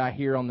stories that I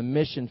hear on the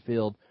mission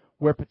field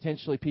where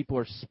potentially people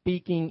are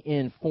speaking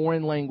in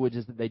foreign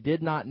languages that they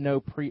did not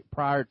know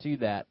prior to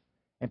that,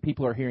 and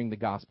people are hearing the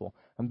gospel.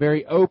 I'm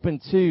very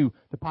open to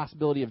the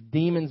possibility of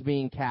demons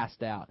being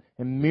cast out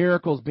and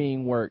miracles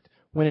being worked.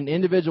 When an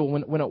individual,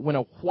 when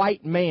a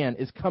white man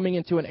is coming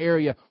into an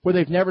area where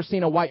they've never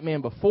seen a white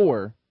man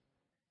before,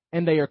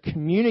 and they are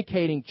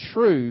communicating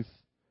truth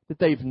that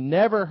they've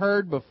never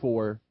heard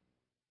before,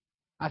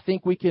 I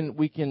think I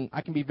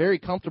can be very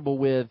comfortable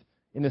with,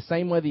 in the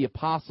same way the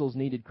apostles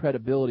needed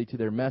credibility to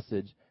their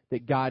message,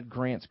 that God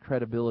grants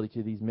credibility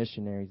to these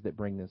missionaries that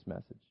bring this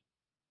message.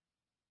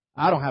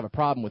 I don't have a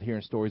problem with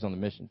hearing stories on the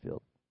mission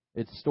field.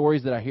 It's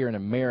stories that I hear in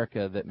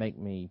America that make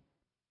me,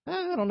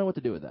 I don't know what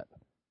to do with that.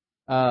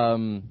 I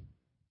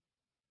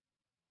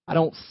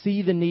don't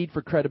see the need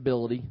for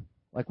credibility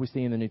like we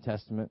see in the New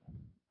Testament.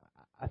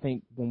 I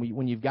think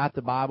when you've got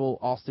the Bible,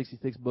 all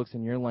 66 books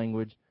in your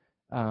language,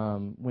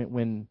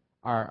 when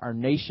our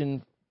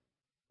nation,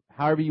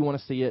 however you want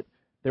to see it,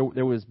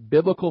 there was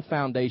biblical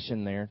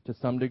foundation there to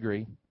some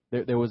degree.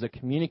 There was a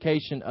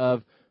communication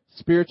of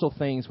spiritual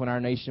things when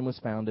our nation was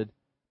founded.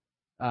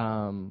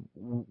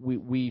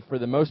 We, for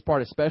the most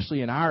part,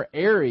 especially in our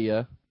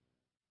area,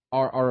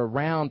 are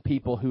around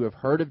people who have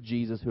heard of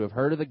Jesus, who have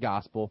heard of the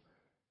gospel,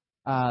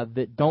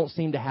 that don't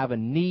seem to have a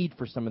need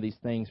for some of these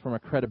things from a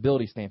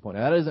credibility standpoint.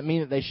 Now, that doesn't mean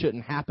that they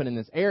shouldn't happen in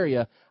this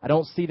area. I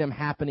don't see them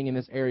happening in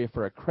this area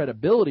for a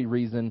credibility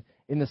reason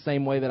in the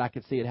same way that I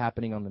could see it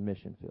happening on the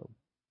mission field.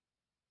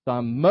 So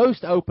I'm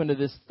most open to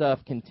this stuff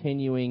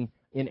continuing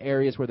in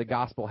areas where the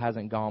gospel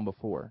hasn't gone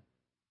before.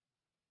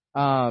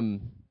 I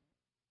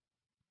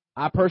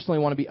personally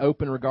want to be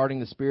open regarding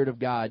the Spirit of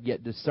God,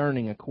 yet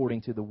discerning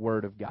according to the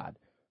Word of God.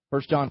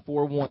 1 John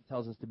 4:1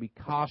 tells us to be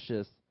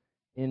cautious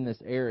in this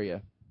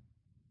area.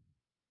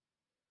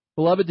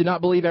 Beloved, do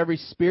not believe every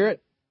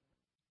spirit,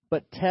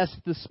 but test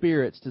the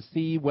spirits to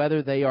see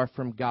whether they are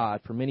from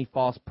God, for many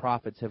false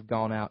prophets have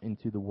gone out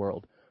into the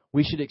world.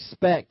 We should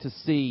expect to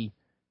see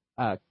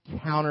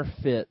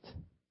counterfeit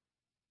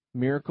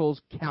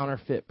miracles,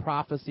 counterfeit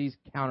prophecies,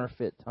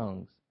 counterfeit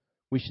tongues.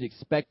 We should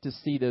expect to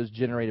see those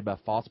generated by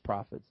false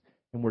prophets,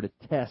 and we're to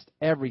test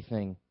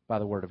everything by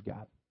the Word of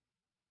God.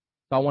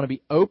 So I want to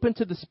be open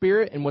to the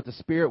Spirit and what the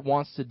Spirit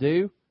wants to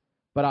do,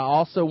 but I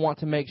also want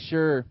to make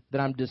sure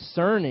that I'm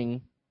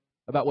discerning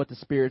about what the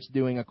Spirit's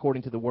doing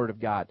according to the Word of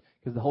God,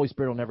 because the Holy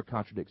Spirit will never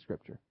contradict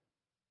Scripture.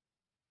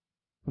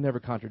 He'll never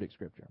contradict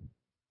Scripture.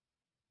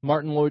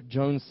 Martin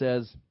Lloyd-Jones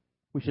says,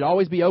 we should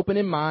always be open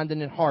in mind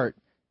and in heart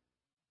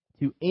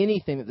to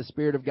anything that the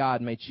Spirit of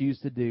God may choose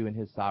to do in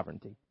His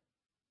sovereignty.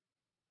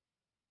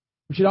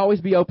 We should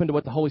always be open to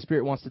what the Holy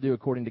Spirit wants to do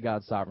according to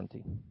God's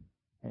sovereignty.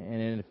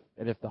 And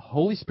if the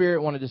Holy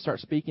Spirit wanted to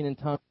start speaking in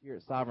tongues here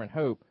at Sovereign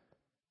Hope,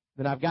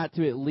 then I've got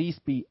to at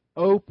least be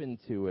open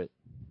to it,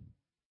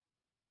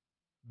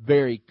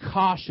 very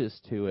cautious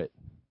to it,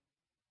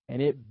 and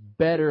it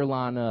better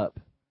line up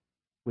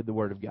with the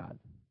Word of God,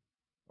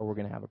 or we're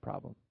going to have a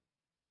problem.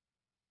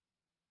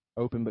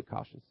 Open but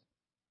cautious.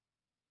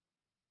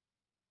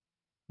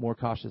 More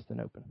cautious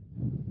than open.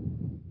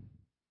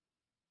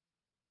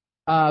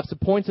 So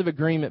points of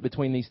agreement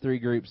between these three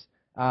groups.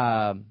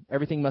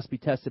 Everything must be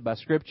tested by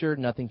Scripture.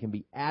 Nothing can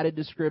be added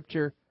to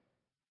Scripture.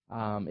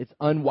 It's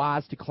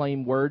unwise to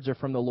claim words are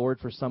from the Lord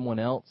for someone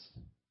else.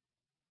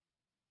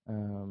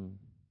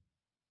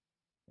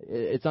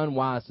 It's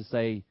unwise to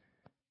say,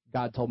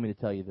 God told me to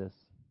tell you this.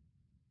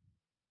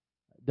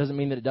 Doesn't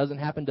mean that it doesn't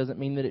happen. Doesn't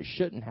mean that it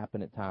shouldn't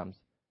happen at times.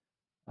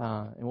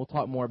 And we'll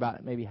talk more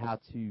about maybe how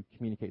to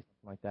communicate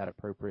something like that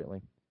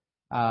appropriately.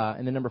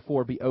 And then number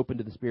 4, be open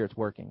to the Spirit's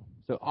working.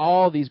 So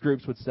all these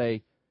groups would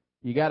say,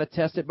 you got to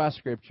test it by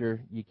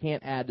Scripture. You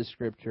can't add to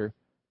Scripture.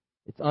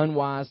 It's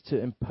unwise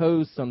to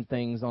impose some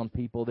things on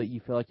people that you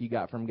feel like you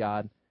got from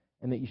God,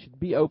 and that you should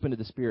be open to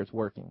the Spirit's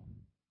working.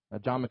 Now,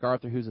 John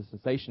MacArthur, who's a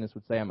cessationist,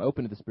 would say, I'm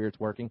open to the Spirit's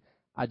working.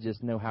 I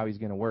just know how He's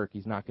going to work.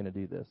 He's not going to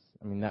do this.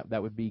 I mean,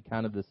 that would be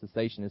kind of the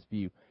cessationist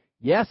view.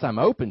 Yes, I'm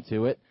open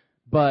to it,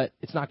 but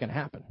it's not going to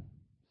happen.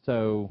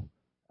 So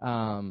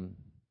I'm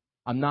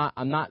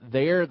not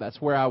there.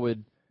 That's where I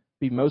would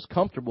be most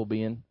comfortable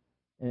being,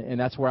 and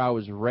that's where I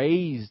was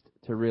raised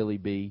to really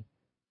be.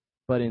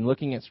 But in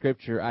looking at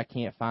Scripture, I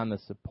can't find the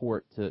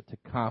support to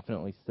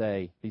confidently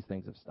say these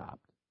things have stopped.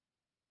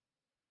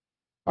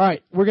 All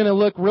right, we're going to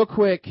look real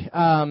quick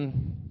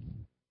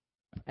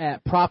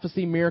at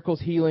prophecy, miracles,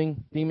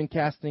 healing, demon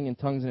casting, and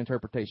tongues and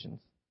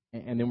interpretations.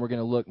 And then we're going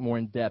to look more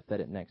in depth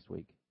at it next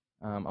week.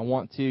 I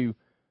want to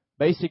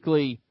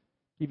basically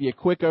give you a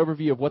quick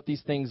overview of what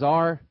these things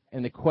are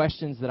and the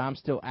questions that I'm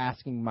still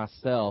asking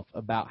myself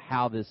about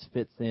how this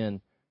fits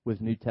in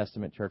with New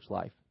Testament church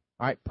life.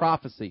 All right,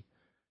 prophecy.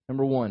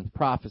 Number 1,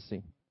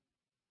 prophecy.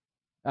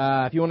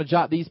 If you want to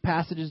jot these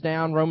passages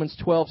down, Romans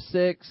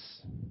 12:6.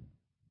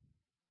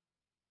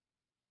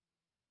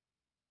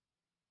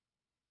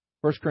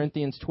 1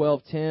 Corinthians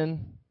 12:10.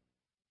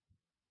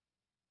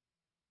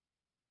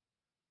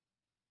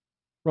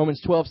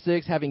 Romans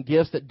 12:6, having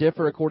gifts that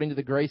differ according to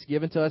the grace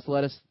given to us,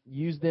 let us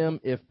use them,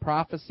 if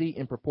prophecy,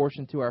 in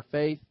proportion to our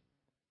faith.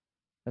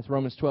 That's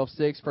Romans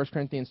 12:6. 1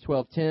 Corinthians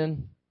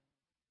 12:10,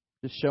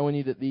 just showing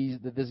you that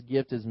this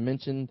gift is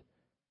mentioned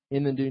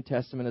in the New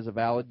Testament as a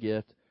valid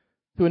gift.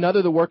 To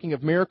another, the working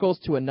of miracles.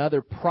 To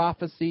another,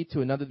 prophecy.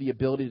 To another, the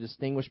ability to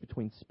distinguish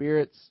between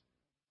spirits.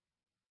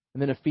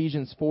 And then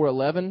Ephesians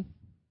 4:11.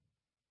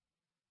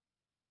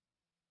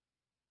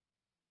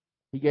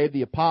 He gave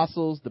the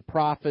apostles, the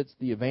prophets,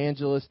 the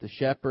evangelists, the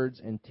shepherds,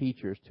 and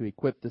teachers to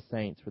equip the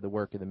saints for the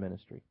work of the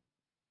ministry.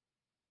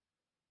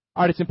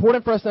 All right, it's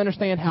important for us to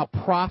understand how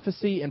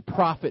prophecy and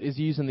prophet is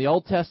used in the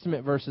Old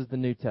Testament versus the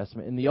New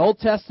Testament. In the Old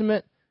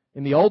Testament,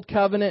 in the Old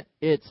Covenant,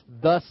 it's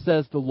thus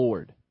says the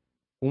Lord.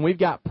 When we've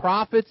got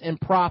prophets and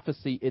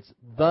prophecy, it's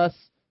thus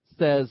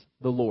says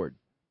the Lord,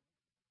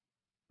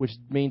 which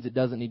means it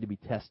doesn't need to be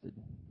tested.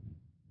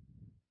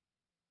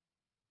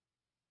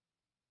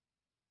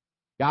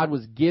 God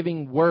was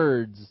giving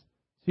words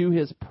to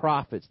His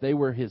prophets. They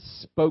were His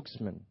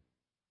spokesmen.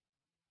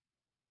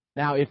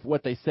 Now, if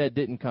what they said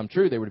didn't come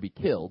true, they were to be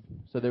killed.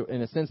 So there,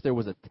 in a sense, there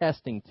was a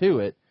testing to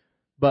it.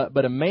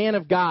 But a man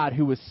of God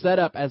who was set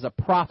up as a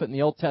prophet in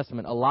the Old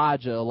Testament,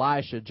 Elijah,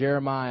 Elisha,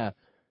 Jeremiah,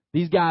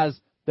 these guys,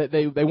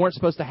 they weren't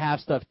supposed to have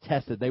stuff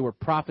tested. They were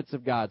prophets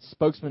of God,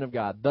 spokesmen of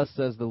God. Thus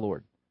says the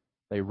Lord.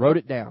 They wrote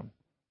it down.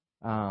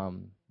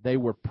 They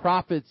were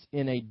prophets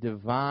in a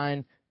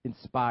divine,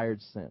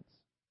 inspired sense.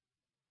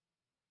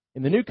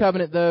 In the New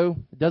Covenant, though,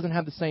 it doesn't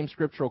have the same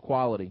scriptural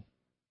quality.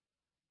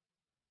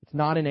 It's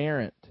not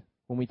inerrant.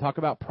 When we talk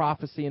about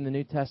prophecy in the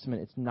New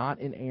Testament, it's not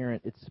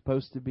inerrant. It's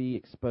supposed to be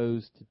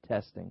exposed to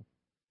testing.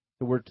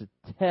 So we're to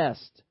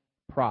test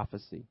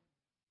prophecy.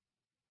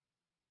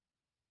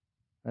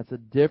 That's a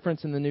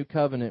difference in the New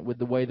Covenant with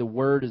the way the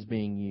Word is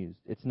being used.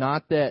 It's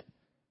not that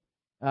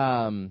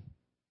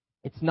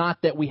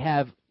we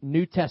have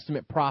New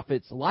Testament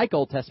prophets like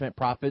Old Testament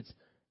prophets,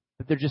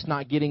 that they're just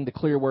not getting the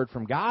clear word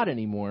from God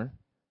anymore.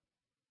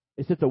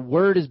 It's that the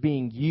Word is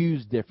being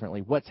used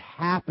differently. What's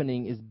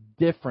happening is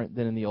different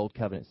than in the Old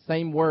Covenant.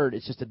 Same word,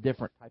 it's just a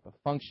different type of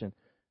function.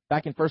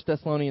 Back in 1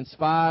 Thessalonians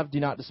 5,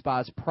 do not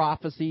despise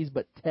prophecies,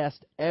 but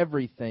test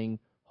everything.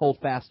 Hold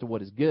fast to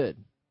what is good.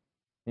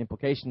 The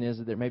implication is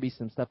that there may be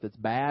some stuff that's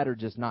bad or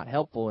just not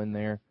helpful in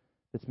there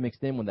that's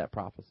mixed in with that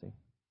prophecy.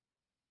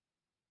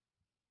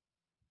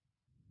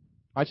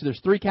 All right, so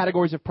there's 3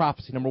 categories of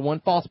prophecy. Number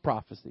 1, false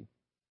prophecy.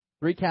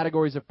 3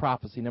 categories of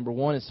prophecy. Number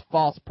 1 is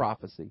false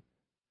prophecy.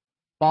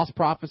 False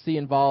prophecy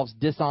involves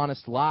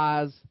dishonest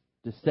lies,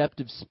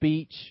 deceptive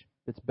speech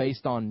that's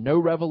based on no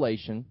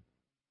revelation,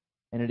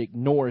 and it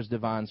ignores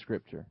divine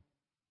Scripture.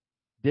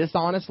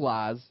 Dishonest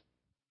lies,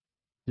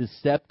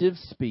 deceptive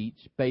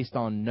speech based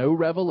on no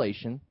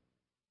revelation,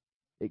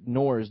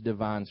 ignores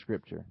divine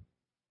Scripture.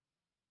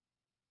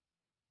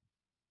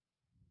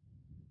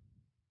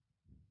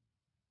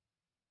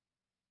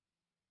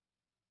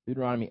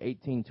 Deuteronomy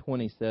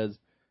 18:20 says,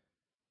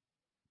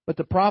 "But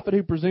the prophet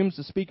who presumes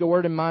to speak a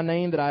word in my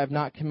name that I have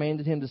not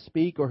commanded him to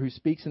speak, or who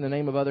speaks in the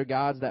name of other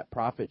gods, that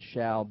prophet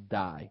shall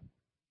die."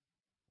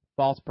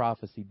 False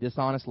prophecy,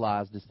 dishonest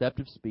lies,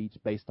 deceptive speech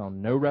based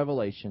on no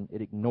revelation.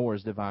 It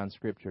ignores divine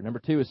Scripture. Number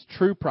 2 is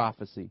true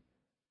prophecy.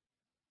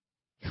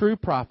 True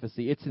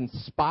prophecy, it's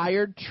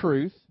inspired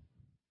truth.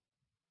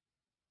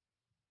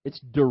 It's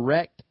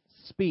direct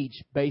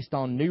speech based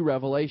on new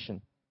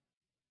revelation.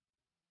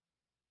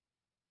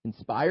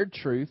 Inspired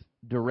truth,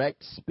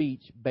 direct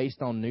speech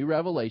based on new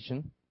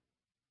revelation.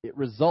 It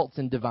results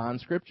in divine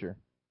Scripture.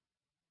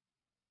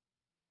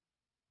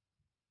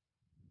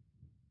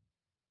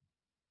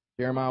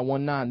 Jeremiah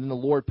 1:9, "Then the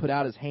Lord put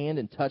out his hand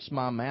and touched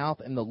my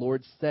mouth, and the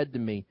Lord said to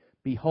me,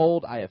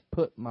 Behold, I have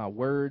put my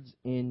words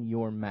in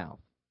your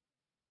mouth."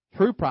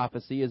 True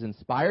prophecy is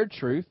inspired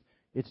truth.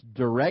 It's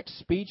direct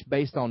speech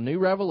based on new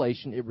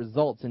revelation. It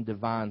results in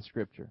divine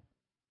Scripture.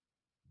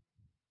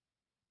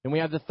 Then we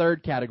have the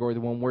third category,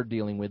 the one we're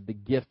dealing with, the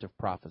gift of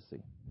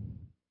prophecy.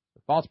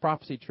 False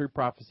prophecy, true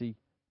prophecy,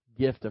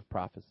 gift of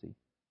prophecy.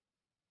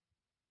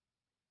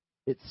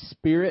 It's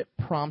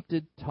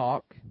Spirit-prompted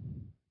talk.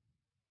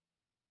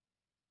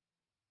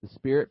 The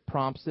Spirit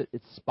prompts it.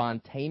 It's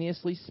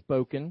spontaneously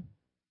spoken.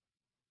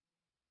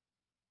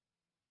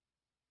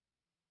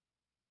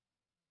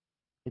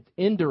 It's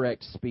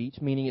indirect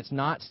speech, meaning it's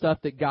not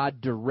stuff that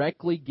God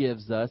directly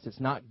gives us. It's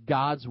not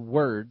God's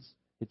words.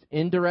 It's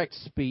indirect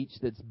speech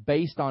that's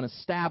based on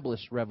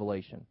established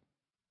revelation.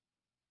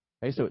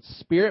 Okay, so it's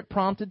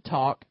Spirit-prompted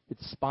talk.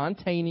 It's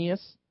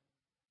spontaneous.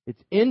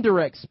 It's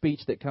indirect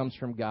speech that comes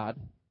from God.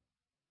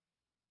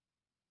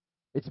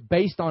 It's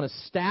based on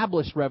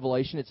established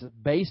revelation. It's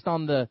based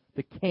on the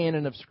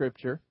canon of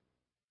Scripture.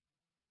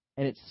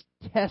 And it's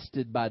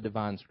tested by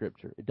divine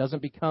Scripture. It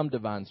doesn't become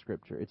divine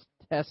Scripture. It's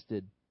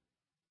tested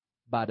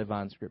by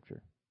divine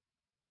Scripture.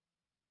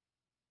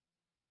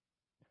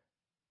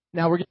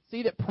 Now, we're going to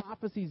see that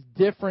prophecy is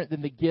different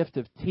than the gift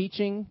of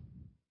teaching,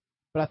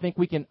 but I think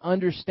we can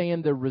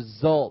understand the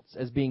results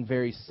as being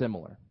very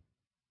similar.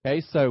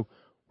 Okay, so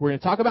we're going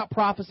to talk about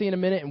prophecy in a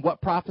minute and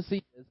what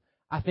prophecy is.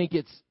 I think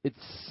it's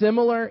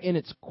similar in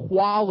its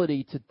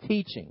quality to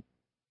teaching,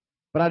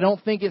 but I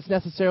don't think it's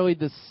necessarily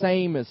the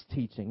same as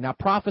teaching. Now,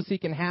 prophecy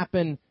can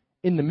happen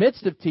in the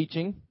midst of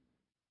teaching,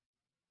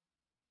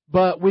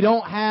 but we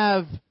don't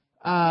have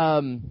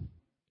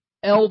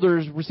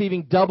elders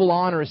receiving double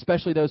honor,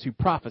 especially those who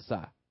prophesy.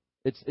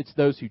 It's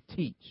those who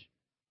teach.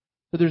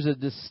 So there's a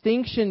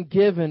distinction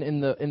given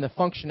in the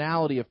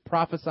functionality of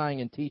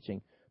prophesying and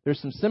teaching. There's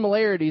some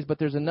similarities, but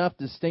there's enough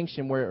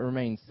distinction where it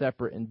remains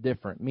separate and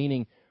different,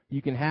 meaning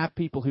you can have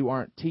people who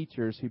aren't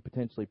teachers who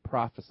potentially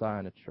prophesy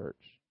in a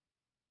church.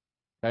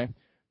 Okay?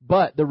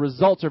 But the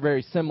results are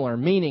very similar,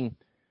 meaning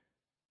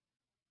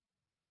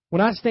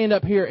when I stand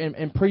up here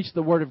and preach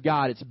the Word of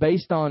God, it's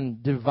based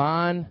on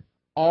divine,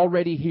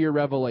 already here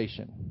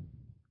revelation.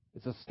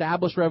 It's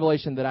established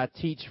revelation that I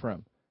teach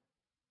from.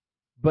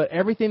 But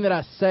everything that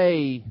I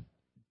say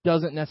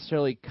doesn't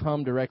necessarily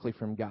come directly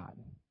from God.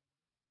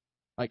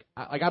 Like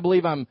I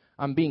believe I'm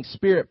being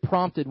Spirit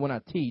prompted when I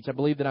teach. I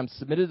believe that I'm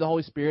submitted to the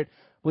Holy Spirit.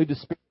 I believe the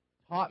Spirit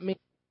taught me,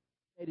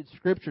 created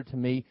Scripture to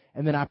me,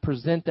 and then I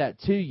present that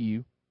to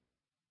you.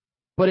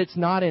 But it's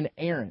not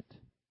inerrant.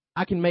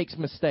 I can make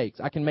mistakes.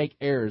 I can make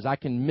errors. I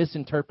can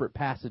misinterpret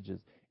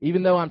passages.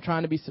 Even though I'm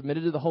trying to be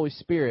submitted to the Holy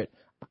Spirit,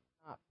 I'm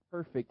not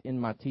perfect in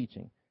my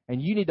teaching.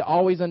 And you need to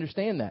always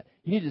understand that.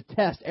 You need to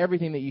test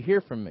everything that you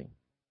hear from me.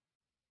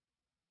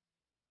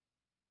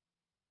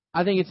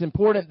 I think it's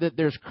important that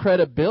there's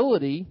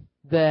credibility,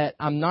 that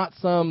I'm not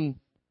some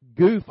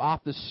goof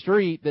off the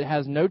street that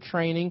has no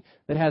training,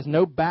 that has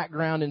no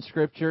background in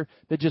Scripture,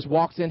 that just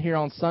walks in here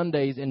on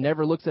Sundays and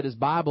never looks at his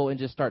Bible and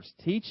just starts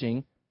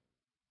teaching,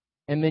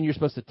 and then you're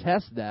supposed to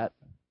test that.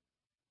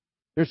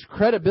 There's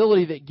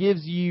credibility that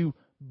gives you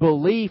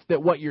belief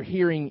that what you're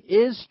hearing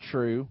is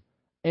true,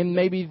 and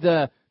maybe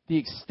the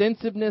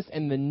extensiveness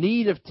and the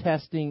need of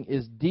testing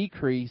is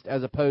decreased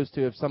as opposed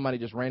to if somebody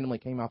just randomly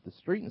came off the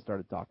street and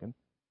started talking.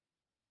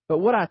 But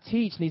what I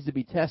teach needs to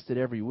be tested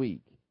every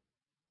week.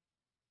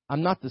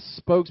 I'm not the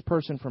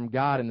spokesperson from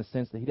God in the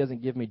sense that He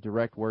doesn't give me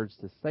direct words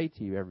to say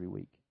to you every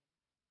week.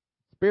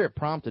 Spirit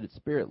prompted, it's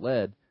Spirit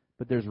led,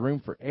 but there's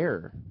room for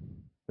error.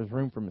 There's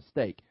room for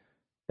mistake.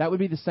 That would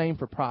be the same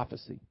for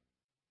prophecy.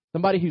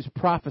 Somebody who's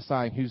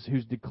prophesying,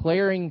 who's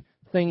declaring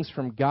things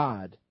from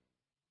God,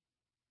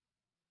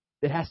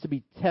 it has to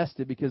be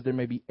tested because there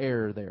may be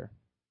error there.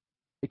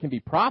 It can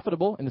be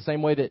profitable in the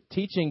same way that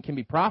teaching can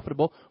be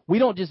profitable. We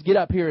don't just get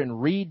up here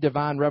and read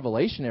divine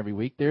revelation every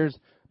week. There's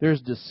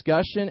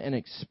discussion and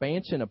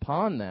expansion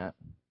upon that.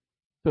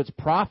 So it's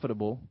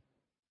profitable,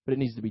 but it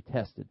needs to be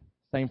tested.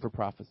 Same for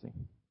prophecy.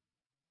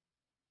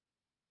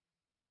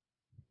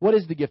 What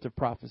is the gift of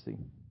prophecy?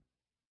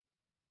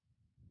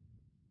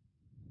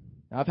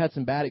 Now, I've had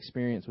some bad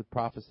experience with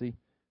prophecy.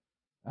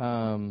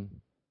 Lauren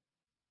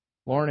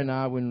and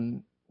I,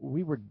 when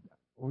we were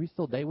we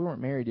still dating? We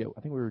weren't married yet.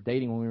 I think we were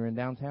dating when we were in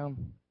downtown.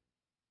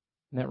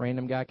 And that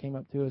random guy came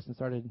up to us and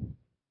started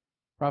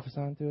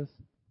prophesying to us.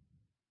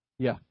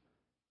 Yeah,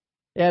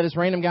 this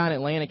random guy in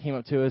Atlanta came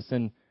up to us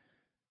and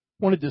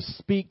wanted to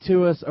speak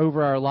to us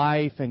over our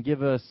life and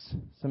give us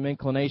some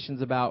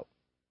inclinations about,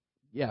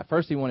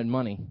 first he wanted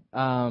money.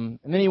 And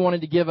then he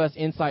wanted to give us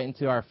insight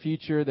into our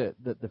future, that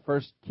the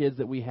first kids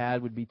that we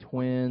had would be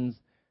twins,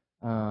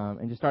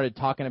 and just started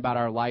talking about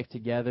our life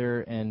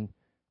together. And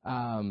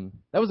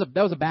that was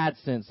a bad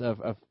sense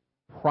of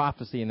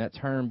prophecy and that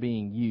term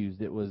being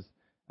used. It was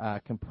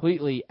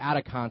completely out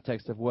of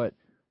context of what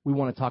we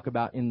want to talk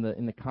about in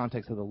the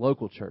context of the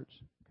local church.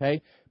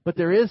 Okay, but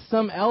there is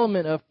some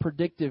element of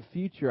predictive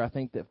future, I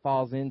think, that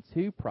falls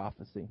into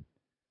prophecy.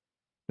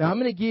 Now, I'm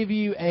going to give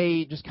you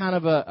just kind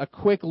of a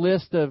quick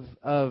list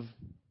of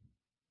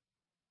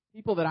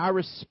people that I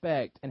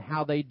respect and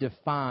how they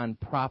define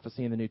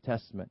prophecy in the New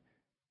Testament.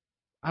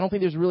 I don't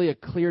think there's really a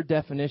clear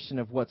definition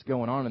of what's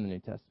going on in the New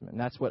Testament, and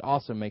that's what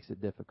also makes it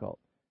difficult.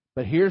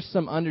 But here's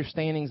some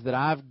understandings that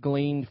I've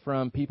gleaned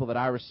from people that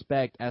I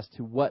respect as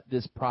to what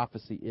this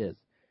prophecy is.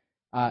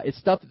 It's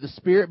stuff that the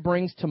Spirit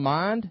brings to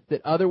mind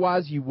that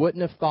otherwise you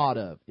wouldn't have thought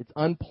of. It's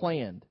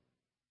unplanned.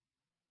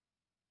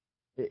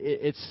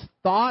 It's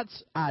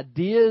thoughts,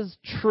 ideas,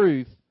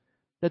 truth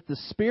that the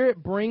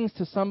Spirit brings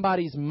to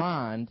somebody's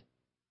mind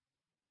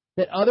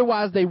that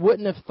otherwise they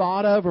wouldn't have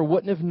thought of or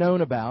wouldn't have known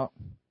about.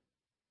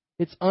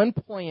 It's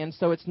unplanned,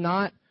 so it's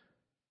not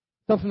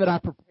something that I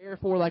prepare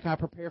for like I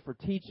prepare for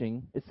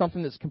teaching. It's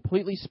something that's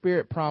completely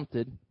Spirit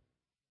prompted.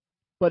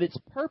 But its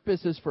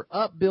purpose is for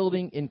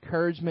upbuilding,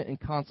 encouragement, and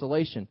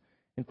consolation.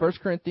 In 1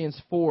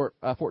 Corinthians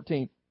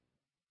 14,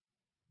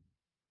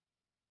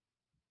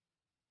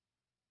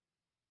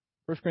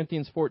 1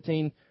 Corinthians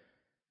 14,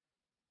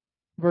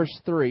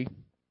 verse 3.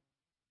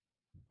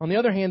 On the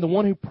other hand, the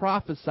one who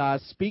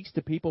prophesies speaks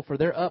to people for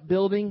their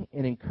upbuilding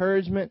and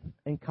encouragement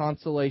and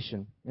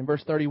consolation. In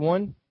verse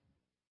 31,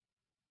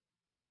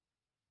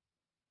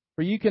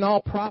 for you can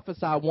all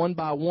prophesy one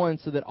by one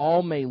so that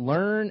all may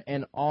learn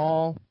and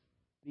all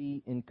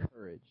be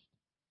encouraged.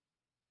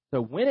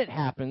 So when it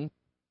happens,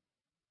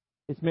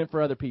 it's meant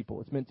for other people.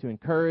 It's meant to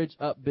encourage,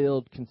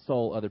 upbuild,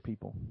 console other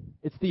people.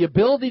 It's the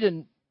ability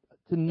to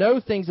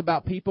know things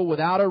about people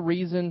without a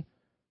reason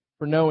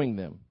for knowing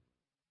them.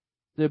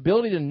 The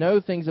ability to know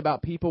things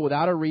about people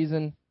without a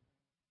reason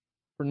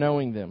for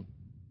knowing them.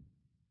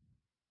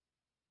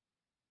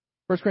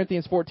 1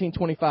 Corinthians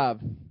 14:25,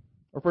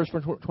 or verse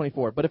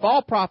 24. But if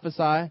all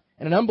prophesy, and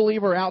an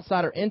unbeliever or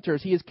outsider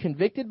enters, he is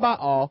convicted by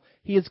all,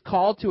 he is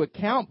called to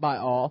account by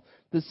all,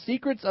 the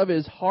secrets of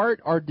his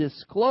heart are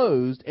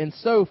disclosed, and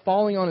so,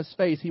 falling on his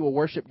face, he will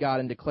worship God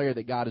and declare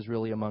that God is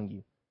really among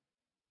you.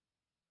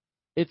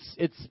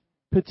 It's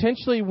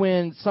potentially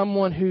when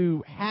someone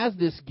who has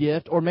this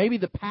gift, or maybe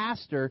the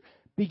pastor,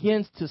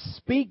 begins to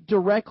speak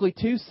directly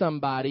to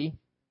somebody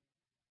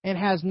and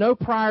has no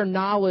prior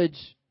knowledge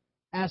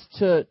as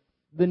to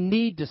the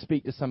need to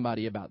speak to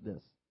somebody about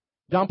this.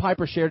 John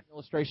Piper shared an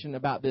illustration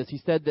about this. He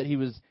said that he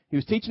was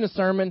teaching a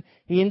sermon.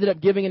 He ended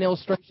up giving an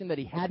illustration that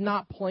he had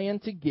not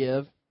planned to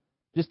give.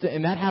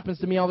 And that happens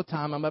to me all the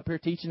time. I'm up here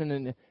teaching, and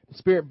then the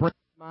Spirit brings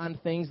to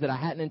mind things that I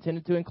hadn't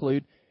intended to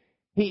include.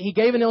 He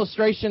gave an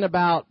illustration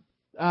about,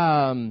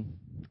 I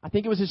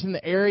think it was just in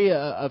the area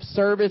of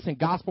service and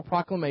gospel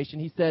proclamation.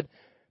 He said,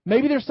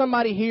 Maybe there's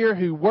somebody here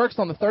who works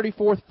on the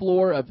 34th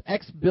floor of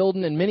X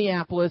building in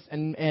Minneapolis,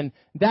 and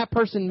that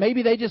person,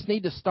 maybe they just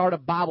need to start a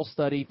Bible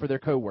study for their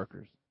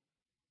coworkers.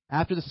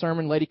 After the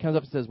sermon, lady comes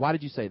up and says, "Why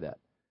did you say that?"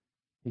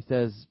 He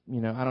says,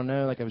 "I don't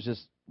know, I was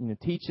just,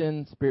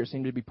 teaching. Spirit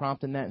seemed to be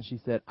prompting that." And she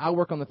said, "I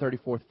work on the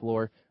 34th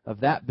floor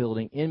of that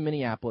building in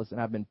Minneapolis, and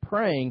I've been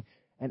praying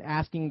and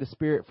asking the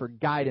Spirit for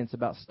guidance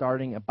about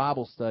starting a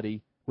Bible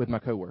study with my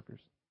coworkers."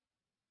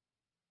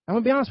 I'm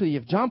going to be honest with you.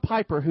 If John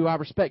Piper, who I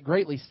respect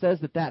greatly,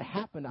 says that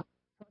happened, I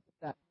trust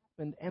that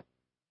happened, and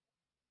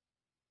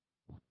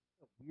it's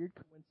a weird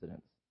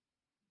coincidence.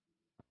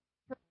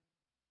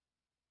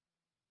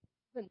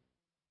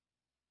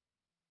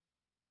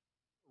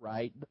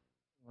 Right.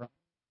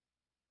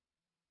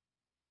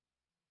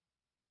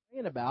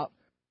 Saying about,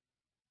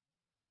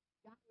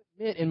 I got to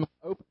admit in my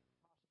open,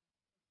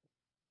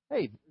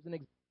 hey, there's an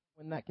example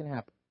when that can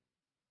happen.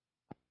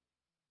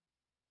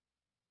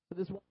 So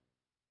this one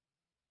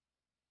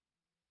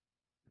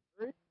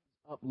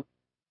up and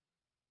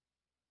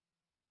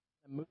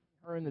moving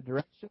her in the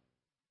direction.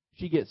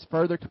 She gets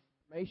further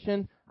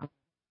confirmation. I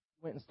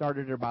went and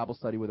started her Bible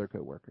study with her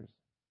coworkers.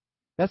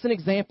 That's an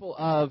example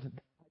of that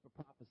type of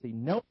prophecy.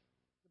 Knowing about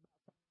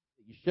something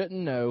that you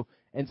shouldn't know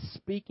and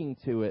speaking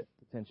to it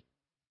potentially.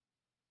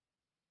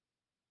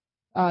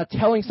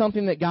 Telling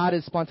something that God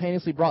has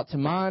spontaneously brought to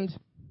mind.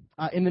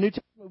 In the New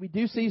Testament, we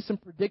do see some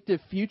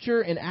predictive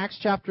future in Acts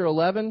chapter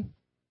 11,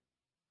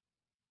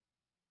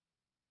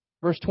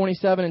 verse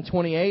 27 and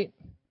 28.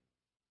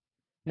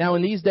 Now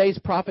in these days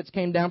prophets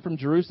came down from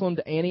Jerusalem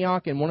to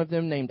Antioch, and one of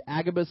them named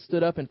Agabus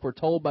stood up and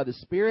foretold by the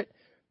Spirit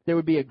there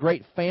would be a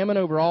great famine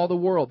over all the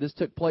world. This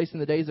took place in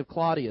the days of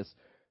Claudius.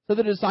 So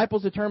the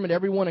disciples determined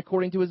everyone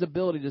according to his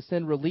ability to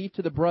send relief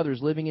to the brothers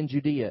living in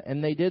Judea,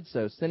 and they did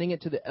so, sending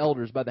it to the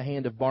elders by the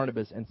hand of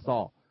Barnabas and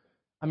Saul.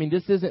 I mean,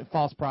 this isn't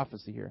false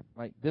prophecy here.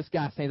 Like, this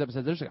guy stands up and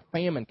says, "There's a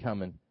famine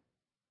coming,"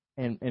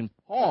 and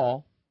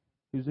Paul,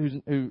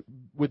 who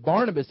with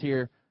Barnabas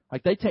here,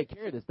 they take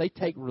care of this. They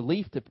take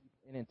relief to people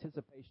in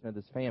anticipation of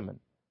this famine.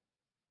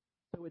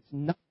 So it's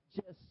not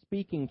just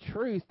speaking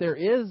truth. There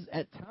is,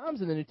 at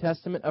times in the New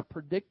Testament, a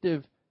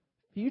predictive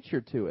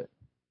future to it.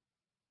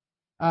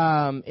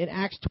 In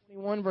Acts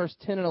 21, verse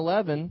 10 and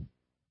 11,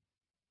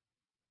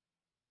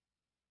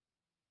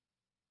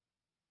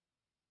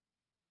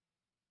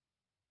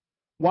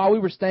 while we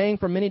were staying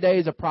for many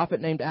days, a prophet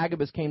named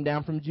Agabus came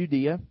down from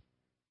Judea.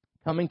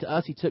 Coming to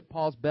us, he took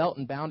Paul's belt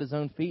and bound his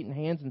own feet and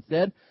hands and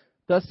said,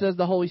 "Thus says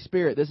the Holy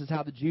Spirit, this is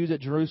how the Jews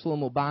at Jerusalem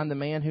will bind the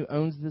man who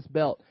owns this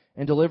belt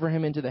and deliver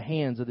him into the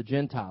hands of the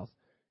Gentiles."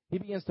 He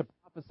begins to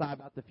prophesy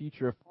about the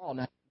future of Paul.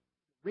 Now,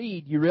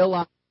 read, you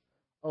realize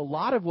a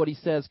lot of what he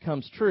says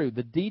comes true.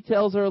 The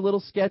details are a little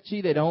sketchy.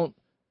 They don't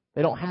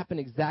happen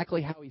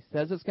exactly how he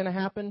says it's going to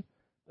happen.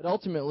 But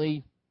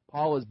ultimately,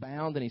 Paul is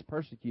bound and he's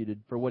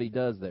persecuted for what he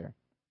does there.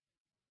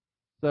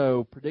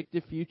 So,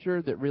 predictive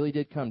future that really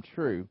did come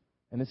true.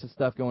 And this is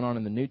stuff going on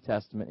in the New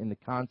Testament in the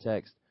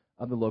context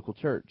of the local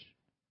church.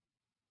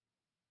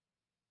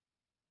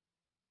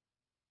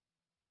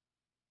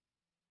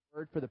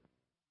 Word for the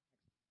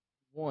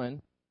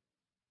one.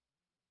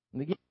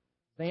 And again,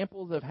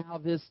 examples of how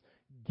this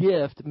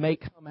gift may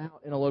come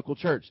out in a local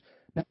church.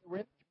 Now, we're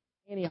in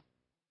Antioch,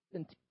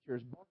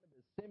 teachers,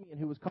 Barnabas, Simeon,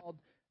 who was called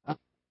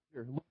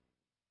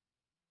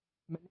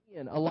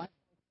Manaen, a lifelong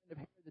friend of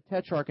Herod the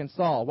Tetrarch, and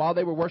Saul, while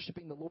they were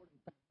worshiping the Lord.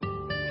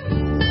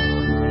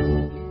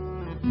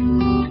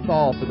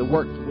 Saul, for the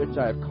work to which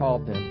I have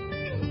called them.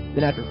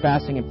 Then after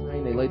fasting and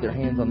praying, they laid their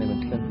hands on them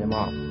and sent them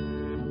off.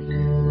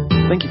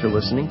 Thank you for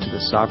listening to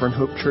the Sovereign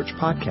Hope Church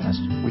podcast.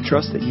 We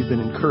trust that you've been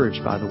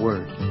encouraged by the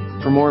Word.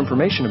 For more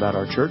information about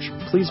our church,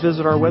 please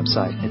visit our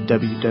website at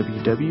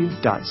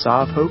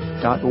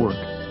www.sovhope.org.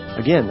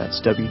 Again, that's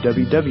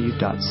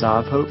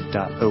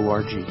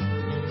www.sovhope.org.